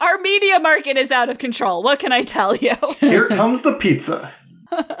 Our media market is out of control. What can I tell you? Here comes the pizza.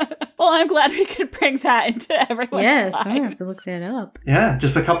 Well, I'm glad we could bring that into everyone's Yes, lives. I'm gonna have to look that up. Yeah,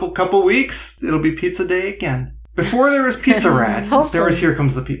 just a couple weeks, it'll be pizza day again. Before there was Pizza Rat, there Hopefully. was Here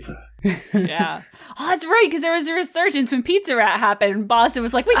Comes the Pizza. Yeah. Oh, that's right, because there was a resurgence when Pizza Rat happened. Boston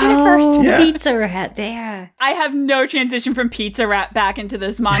was like, we did it Oh, first. Yeah. Pizza Rat there. I have no transition from Pizza Rat back into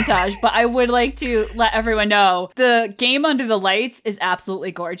this montage, but I would like to let everyone know the game Under the Lights is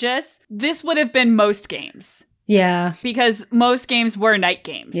absolutely gorgeous. This would have been most games. Yeah. Because most games were night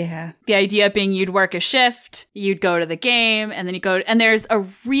games. Yeah. The idea being you'd work a shift, you'd go to the game, and then you go, and there's a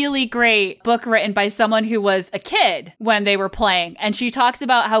really great book written by someone who was a kid when they were playing. And she talks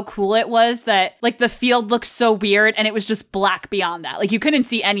about how cool it was that like the field looked so weird and it was just black beyond that. Like you couldn't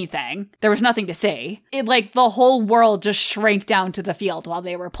see anything. There was nothing to see. It like the whole world just shrank down to the field while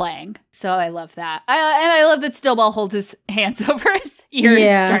they were playing. So I love that. And I love that Stillwell holds his hands over his ears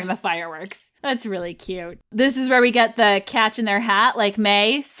Yeah. during the fireworks. That's really cute. This is where we get the catch in their hat, like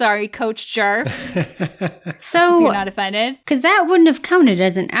May. Sorry, Coach Jarf. So, You're not offended. because that wouldn't have counted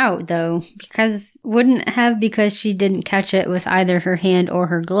as an out, though. Because she didn't catch it with either her hand or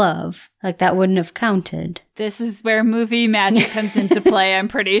her glove. Like, that wouldn't have counted. This is where movie magic comes into play, I'm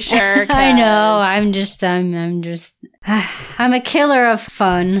pretty sure. I know. 'cause- I'm a killer of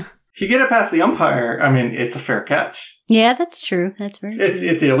fun. If you get it past the umpire, I mean, it's a fair catch. Yeah, that's true. That's very true.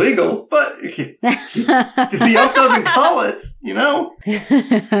 It's illegal, but if the ump doesn't call it,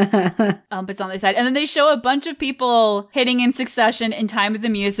 It's on their side. And then they show a bunch of people hitting in succession in time with the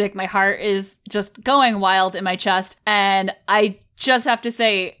music. My heart is just going wild in my chest. And I just have to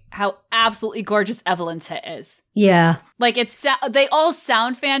say how absolutely gorgeous Evelyn's hit is. Yeah. Like they all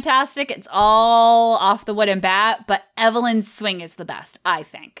sound fantastic. It's all off the wooden bat, but Evelyn's swing is the best, I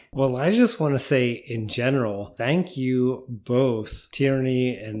think. Well, I just want to say in general, thank you both,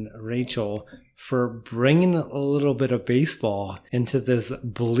 Tierney and Rachel, for bringing a little bit of baseball into this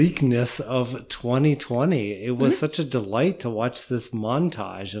bleakness of 2020. It was such a delight to watch this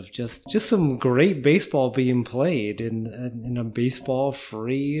montage of just some great baseball being played in a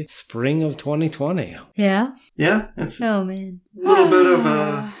baseball-free spring of 2020. Yeah. Yeah, it's Oh, man. a little bit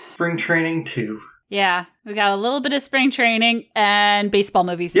of spring training too. Yeah, we got a little bit of spring training and baseball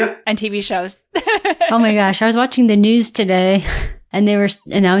movies Yep. and TV shows. Oh my gosh, I was watching the news today and they were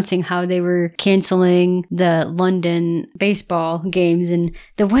announcing how they were canceling the London baseball games, and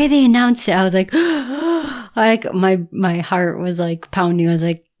the way they announced it, I was like, my heart was like pounding. I was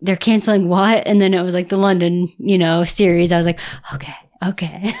like, they're canceling what? And then it was like the London, series. I was like, okay.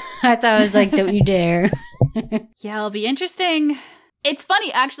 I thought I was like, don't you dare. Yeah, it'll be interesting. It's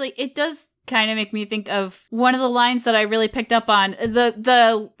funny, actually. It does kind of make me think of one of the lines that I really picked up on.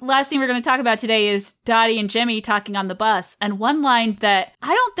 The last thing we're going to talk about today is Dottie and Jimmy talking on the bus. And one line that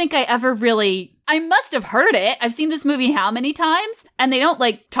I don't think I ever really... I must have heard it. I've seen this movie how many times? And they don't,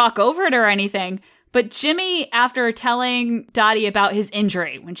 talk over it or anything. But Jimmy, after telling Dottie about his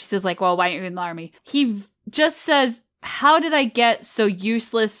injury, when she says, well, why aren't you in the army? He just says, how did I get so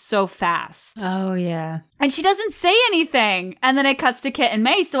useless so fast? Oh, yeah. And she doesn't say anything. And then it cuts to Kit and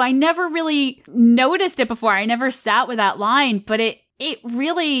May. So I never really noticed it before. I never sat with that line, but it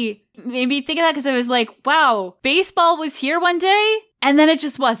really made me think of that because I was like, wow, baseball was here one day and then it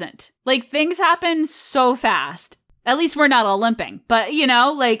just wasn't. Things happen so fast. At least we're not all limping, but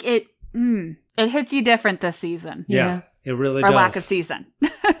it hits you different this season. Yeah. It really or does. lack of season.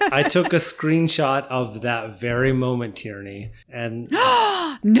 I took a screenshot of that very moment, Tierney. And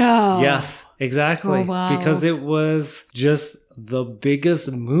no. yes, exactly. Oh, wow. Because it was just the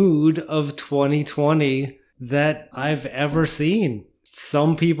biggest mood of 2020 that I've ever seen.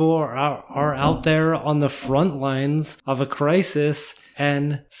 Some people are out there on the front lines of a crisis,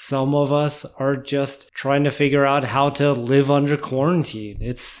 and some of us are just trying to figure out how to live under quarantine.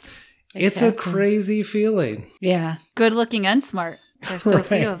 It's a Exactly. crazy feeling. Yeah. Good looking and smart. There's so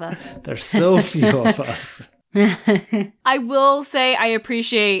few of us. There's so few of us. I will say I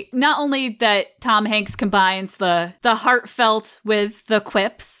appreciate not only that Tom Hanks combines the heartfelt with the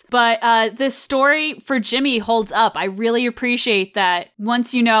quips, but this story for Jimmy holds up. I really appreciate that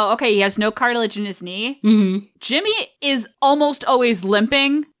once you know, okay, he has no cartilage in his knee. Mm-hmm. Jimmy is almost always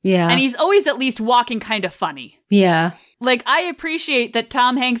limping. Yeah. And he's always at least walking kind of funny. Yeah. Like, I appreciate that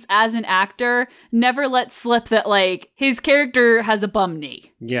Tom Hanks as an actor never let slip that, like, his character has a bum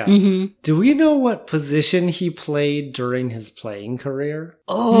knee. Yeah. Mm-hmm. Do we know what position he played during his playing career?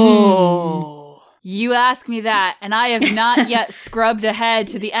 Oh. You ask me that, and I have not yet scrubbed ahead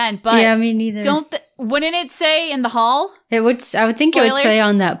to the end, but yeah, me neither. Wouldn't it say in the hall? It would. I would think it would say Spoilers?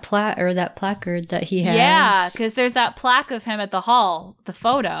 on that that placard that he has. Yeah, because there's that plaque of him at the hall, the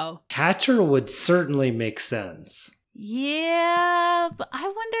photo. Catcher would certainly make sense. Yeah, but I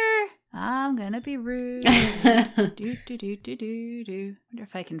wonder. I'm gonna be rude. do. Wonder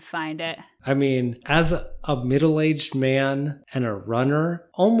if I can find it. I mean, as a middle-aged man and a runner,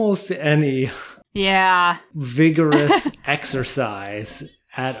 almost any Yeah. vigorous exercise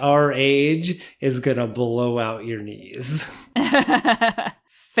at our age is gonna blow out your knees.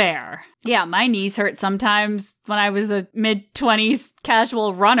 Fair. Yeah, my knees hurt sometimes when I was a mid-20s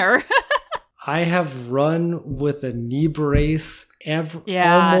casual runner. I have run with a knee brace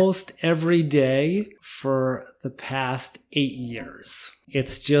Yeah. almost every day for the past 8 years.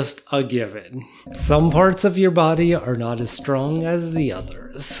 It's just a given. Some parts of your body are not as strong as the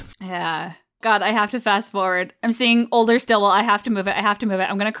others. Yeah. God, I have to fast forward. I'm seeing older still. Well, I have to move it.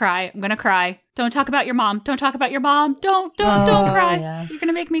 I'm gonna cry. Don't talk about your mom. Don't cry. Yeah. You're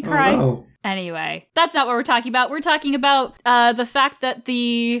gonna make me cry. Oh, Anyway, that's not what we're talking about. We're talking about the fact that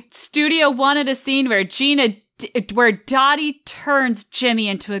the studio wanted a scene where where Dottie turns Jimmy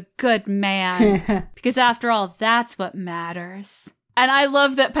into a good man. Because after all, that's what matters. And I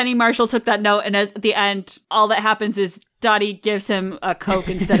love that Penny Marshall took that note, and at the end, all that happens is Dottie gives him a Coke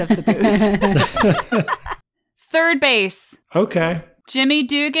instead of the booze. Third base. Okay. Jimmy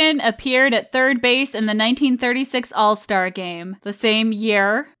Dugan appeared at third base in the 1936 All-Star Game, the same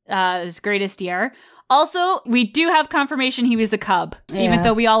year, his greatest year. Also, we do have confirmation he was a Cub, even Yeah.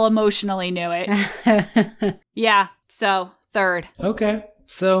 though we all emotionally knew it. Yeah, so third, Okay.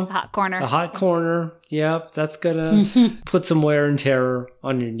 So hot corner. the hot corner. Yep, that's gonna put some wear and tear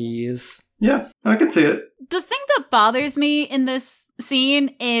on your knees. yeah, I can see it. The thing that bothers me in this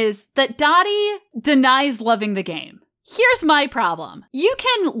scene is that Dottie denies loving the game. Here's my problem. You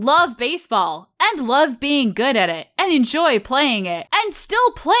can love baseball and love being good at it and enjoy playing it and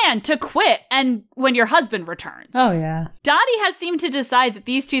still plan to quit and when your husband returns. Oh, yeah. Dottie has seemed to decide that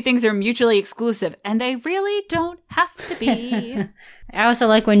these two things are mutually exclusive, and they really don't have to be. I also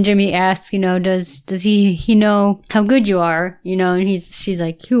like when Jimmy asks, does he know how good you are? And she's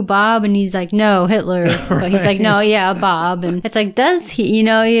like, who, Bob? And he's like, no, Hitler. But he's like, no, yeah, Bob. And it's like, does he?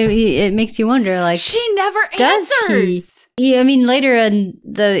 It makes you wonder, like, She never does answers. he? I mean, later in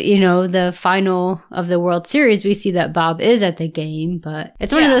the final of the World Series, we see that Bob is at the game, but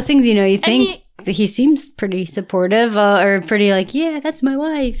it's one of Yeah. those things, you And think that he seems pretty supportive or pretty like, yeah, that's my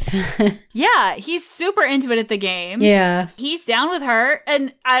wife. Yeah, he's super into it at the game. Yeah. He's down with her,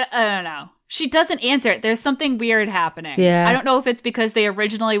 and I don't know. She doesn't answer it. There's something weird happening. Yeah. I don't know if it's because they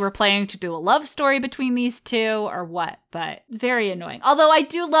originally were planning to do a love story between these two or what, but very annoying. Although I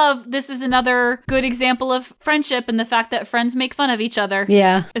do love, this is another good example of friendship and the fact that friends make fun of each other.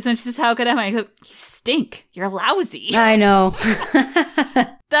 Yeah. As much as how good am I? I go, you stink. You're lousy. I know.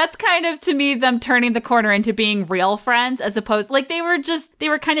 That's kind of, to me, them turning the corner into being real friends as opposed, like, they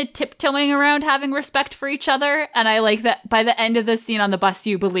were kind of tiptoeing around having respect for each other. And I like that by the end of the scene on the bus,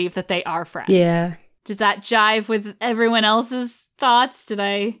 you believe that they are friends. Yeah. Does that jive with everyone else's thoughts? Did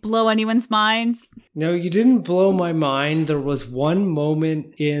I blow anyone's minds? No, you didn't blow my mind. There was one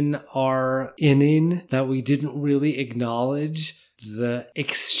moment in our inning that we didn't really acknowledge. The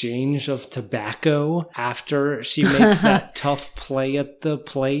exchange of tobacco after she makes that tough play at the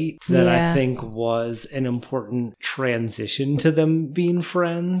plate that Yeah. I think was an important transition to them being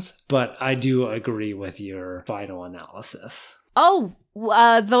friends. But I do agree with your final analysis. Oh,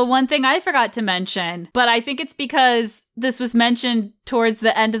 the one thing I forgot to mention, but I think it's because this was mentioned towards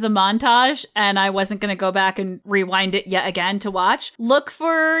the end of the montage and I wasn't going to go back and rewind it yet again to watch. Look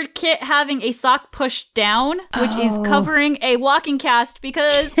for Kit having a sock pushed down, which is Oh. covering a walking cast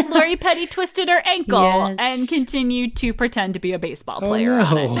because Lori Petty twisted her ankle Yes. and continued to pretend to be a baseball Oh, player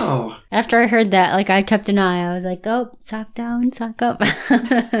on it. no. Oh, After I heard that, like, I kept an eye. I was like, oh, sock down, sock up.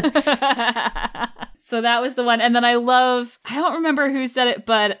 So that was the one. And then I don't remember who said it,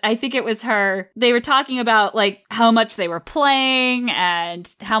 but I think it was her. They were talking about like how much they were playing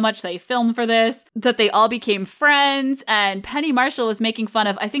and how much they filmed for this, that they all became friends. And Penny Marshall was making fun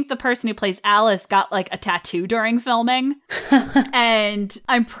of, I think the person who plays Alice got like a tattoo during filming. And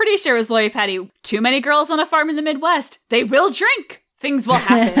I'm pretty sure it was Lori Petty. Too many girls on a farm in the Midwest. They will drink. Things will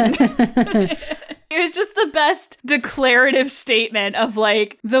happen. It was just the best declarative statement of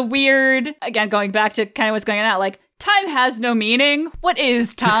like the weird, again, going back to kind of what's going on, like, time has no meaning. What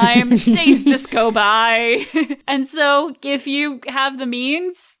is time? Days just go by. And so if you have the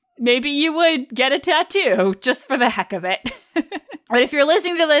means, maybe you would get a tattoo just for the heck of it. But if you're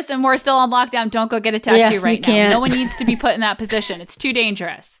listening to this and we're still on lockdown, don't go get a tattoo right now. Can't. No one needs to be put in that position. It's too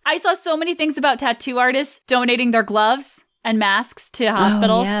dangerous. I saw so many things about tattoo artists donating their gloves and masks to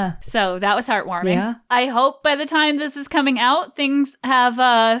hospitals. yeah. So that was heartwarming. Yeah. I hope by the time this is coming out, things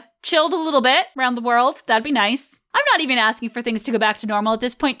have chilled a little bit around the world. That'd be nice. I'm not even asking for things to go back to normal at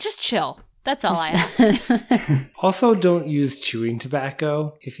this point. Just chill. That's all I ask. Also, don't use chewing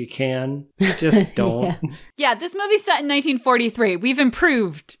tobacco if you can. Just don't. Yeah, this movie's set in 1943. We've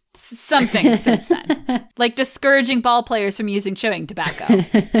improved something since then. Like discouraging ball players from using chewing tobacco.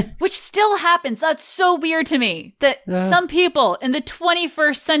 Which still happens. That's so weird to me. That some people in the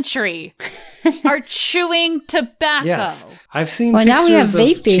 21st century are chewing tobacco. Yes. I've seen Well, now we have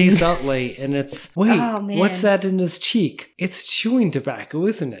pictures of vaping. Chase Utley, and it's, wait, Oh, man. what's that in his cheek? It's chewing tobacco,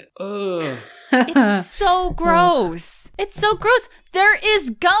 isn't it? Ugh. It's so gross. It's so gross. There is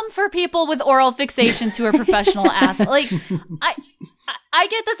gum for people with oral fixations who are professional athletes. Like, I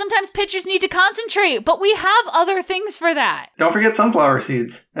get that sometimes pitchers need to concentrate, but we have other things for that. Don't forget sunflower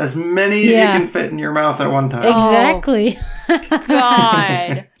seeds. As many as you can fit in your mouth at one time. Exactly.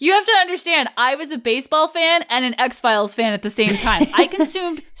 God. You have to understand, I was a baseball fan and an X-Files fan at the same time. I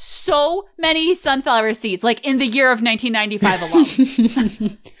consumed so many sunflower seeds, like in the year of 1995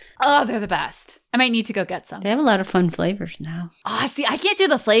 alone. Oh, they're the best. I might need to go get some. They have a lot of fun flavors now. Oh, see, I can't do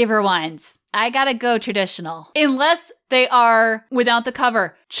the flavor ones. I gotta go traditional. Unless they are, without the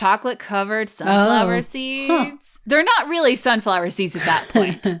cover, chocolate-covered sunflower seeds. Huh. They're not really sunflower seeds at that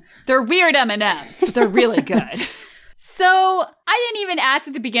point. They're weird M&Ms, but they're really good. So, I didn't even ask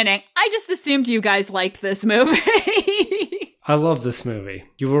at the beginning. I just assumed you guys liked this movie. I love this movie.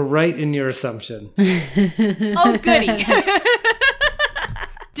 You were right in your assumption. Oh, goody.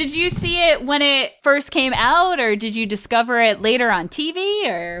 Did you see it when it first came out, or did you discover it later on TV,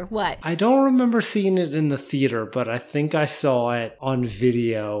 or what? I don't remember seeing it in the theater, but I think I saw it on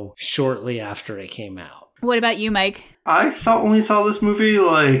video shortly after it came out. What about you, Mike? I only saw this movie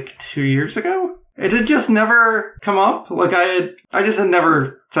like 2 years ago. It had just never come up. Like I just had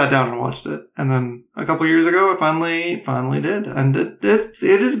never sat down and watched it. And then a couple years ago, I finally did. And it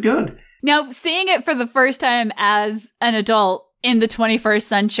is good. Now, seeing it for the first time as an adult in the 21st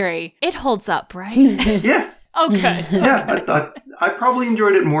century, it holds up, right? Yeah. Oh, good. Yeah, I probably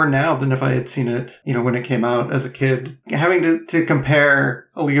enjoyed it more now than if I had seen it, when it came out as a kid. Having to compare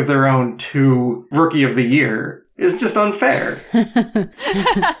A League of Their Own to Rookie of the Year is just unfair.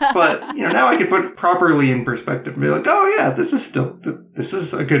 But, now I can put it properly in perspective and be like, oh yeah, this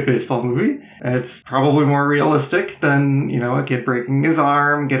is a good baseball movie. It's probably more realistic than, a kid breaking his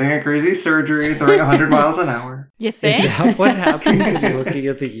arm, getting a crazy surgery, throwing 100 miles an hour. You think? Is that what happens in Rookie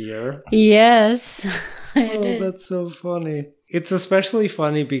of the Year? Yes. Oh, that's so funny. It's especially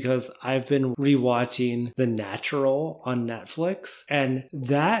funny because I've been rewatching The Natural on Netflix, and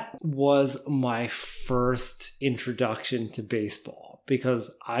that was my first introduction to baseball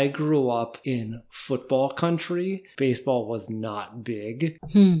because I grew up in football country. Baseball was not big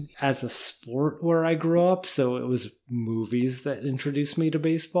as a sport where I grew up, so it was movies that introduced me to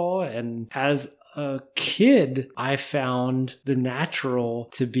baseball. And as a kid, I found The Natural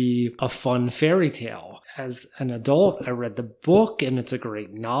to be a fun fairy tale. As an adult, I read the book and it's a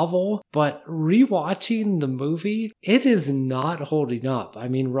great novel, but rewatching the movie, it is not holding up. I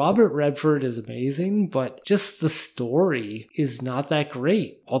mean, Robert Redford is amazing, but just the story is not that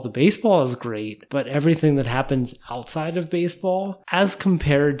great. All the baseball is great, but everything that happens outside of baseball, as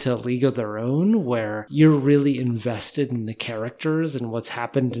compared to League of Their Own, where you're really invested in the characters and what's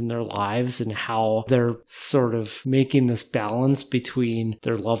happened in their lives and how they're sort of making this balance between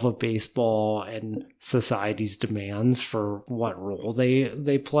their love of baseball and society's demands for what role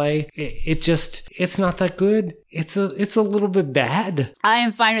they play. It's not that good. It's a little bit bad. I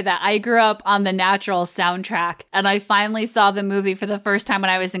am fine with that. I grew up on the Natural soundtrack, and I finally saw the movie for the first time when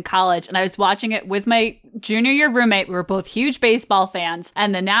I was in college, and I was watching it with my junior year roommate. We were both huge baseball fans,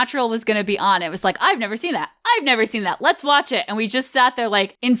 and The Natural was going to be on. It was like, I've never seen that. Let's watch it. And we just sat there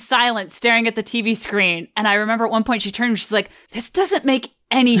like in silence, staring at the TV screen. And I remember at one point she turned and she's like, this doesn't make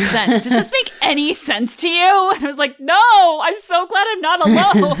any sense. Does this make any sense to you? And I was like, no, I'm so glad I'm not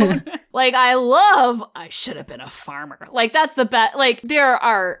alone. Like, I should have been a farmer. Like, that's the best. Like, there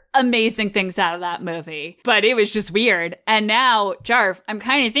are amazing things out of that movie, but it was just weird. And now, Jarf, I'm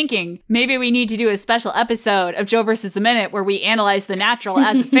kind of thinking maybe we need to do a special episode of Joe versus the Minute where we analyze The Natural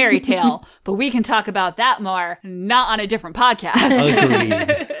as a fairy tale, but we can talk about that more, not on a different podcast.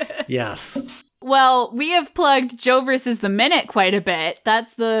 Agreed. Yes. Well, we have plugged Joe versus the Minute quite a bit.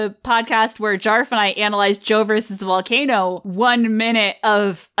 That's the podcast where Jarf and I analyzed Joe versus the Volcano 1 minute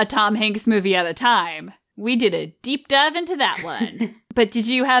of a Tom Hanks movie at a time. We did a deep dive into that one. But did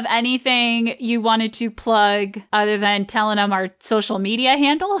you have anything you wanted to plug other than telling them our social media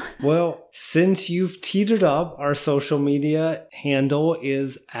handle? Well, since you've teed it up, our social media handle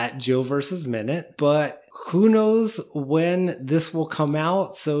is at Joe versus Minute, but who knows when this will come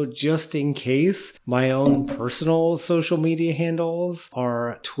out? So just in case, my own personal social media handles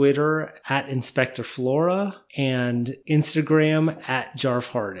are Twitter at Inspector Flora and Instagram at Jarf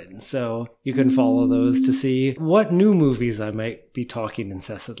Harden. So you can follow those to see what new movies I might be talking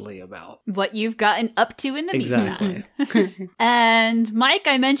incessantly about. What you've gotten up to in the Exactly. meantime. And Mike,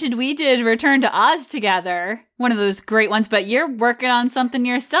 I mentioned we did Return to Oz together. One of those great ones, but you're working on something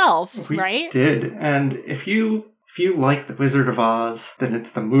yourself, right? We did. And if you like The Wizard of Oz, then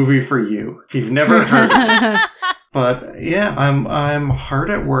it's the movie for you. If you've never heard of it. But yeah, I'm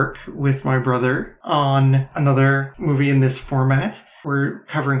hard at work with my brother on another movie in this format. We're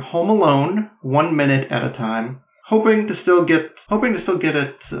covering Home Alone 1 minute at a time, hoping to still get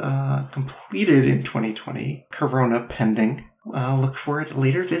it completed in 2020. Corona pending. Look for it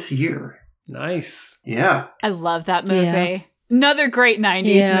later this year. Nice. Yeah. I love that movie. Yeah. Another great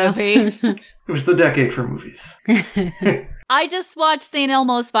 90s movie. It was the decade for movies. I just watched St.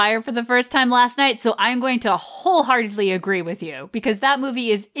 Elmo's Fire for the first time last night, so I'm going to wholeheartedly agree with you because that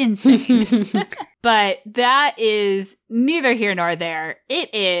movie is insane. But that is neither here nor there.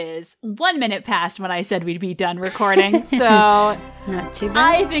 It is 1 minute past when I said we'd be done recording, so Not too bad.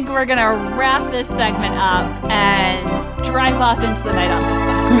 I think we're going to wrap this segment up and drive off into the night on this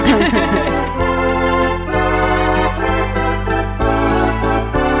bus.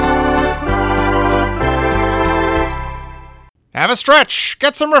 Have a stretch,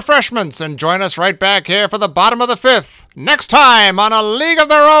 get some refreshments, and join us right back here for the bottom of the fifth. Next time on A League of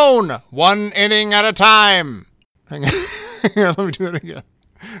Their Own, 1 inning at a time. Hang on. Here, let me do it again.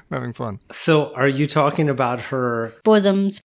 I'm having fun. So are you talking about her Bosoms.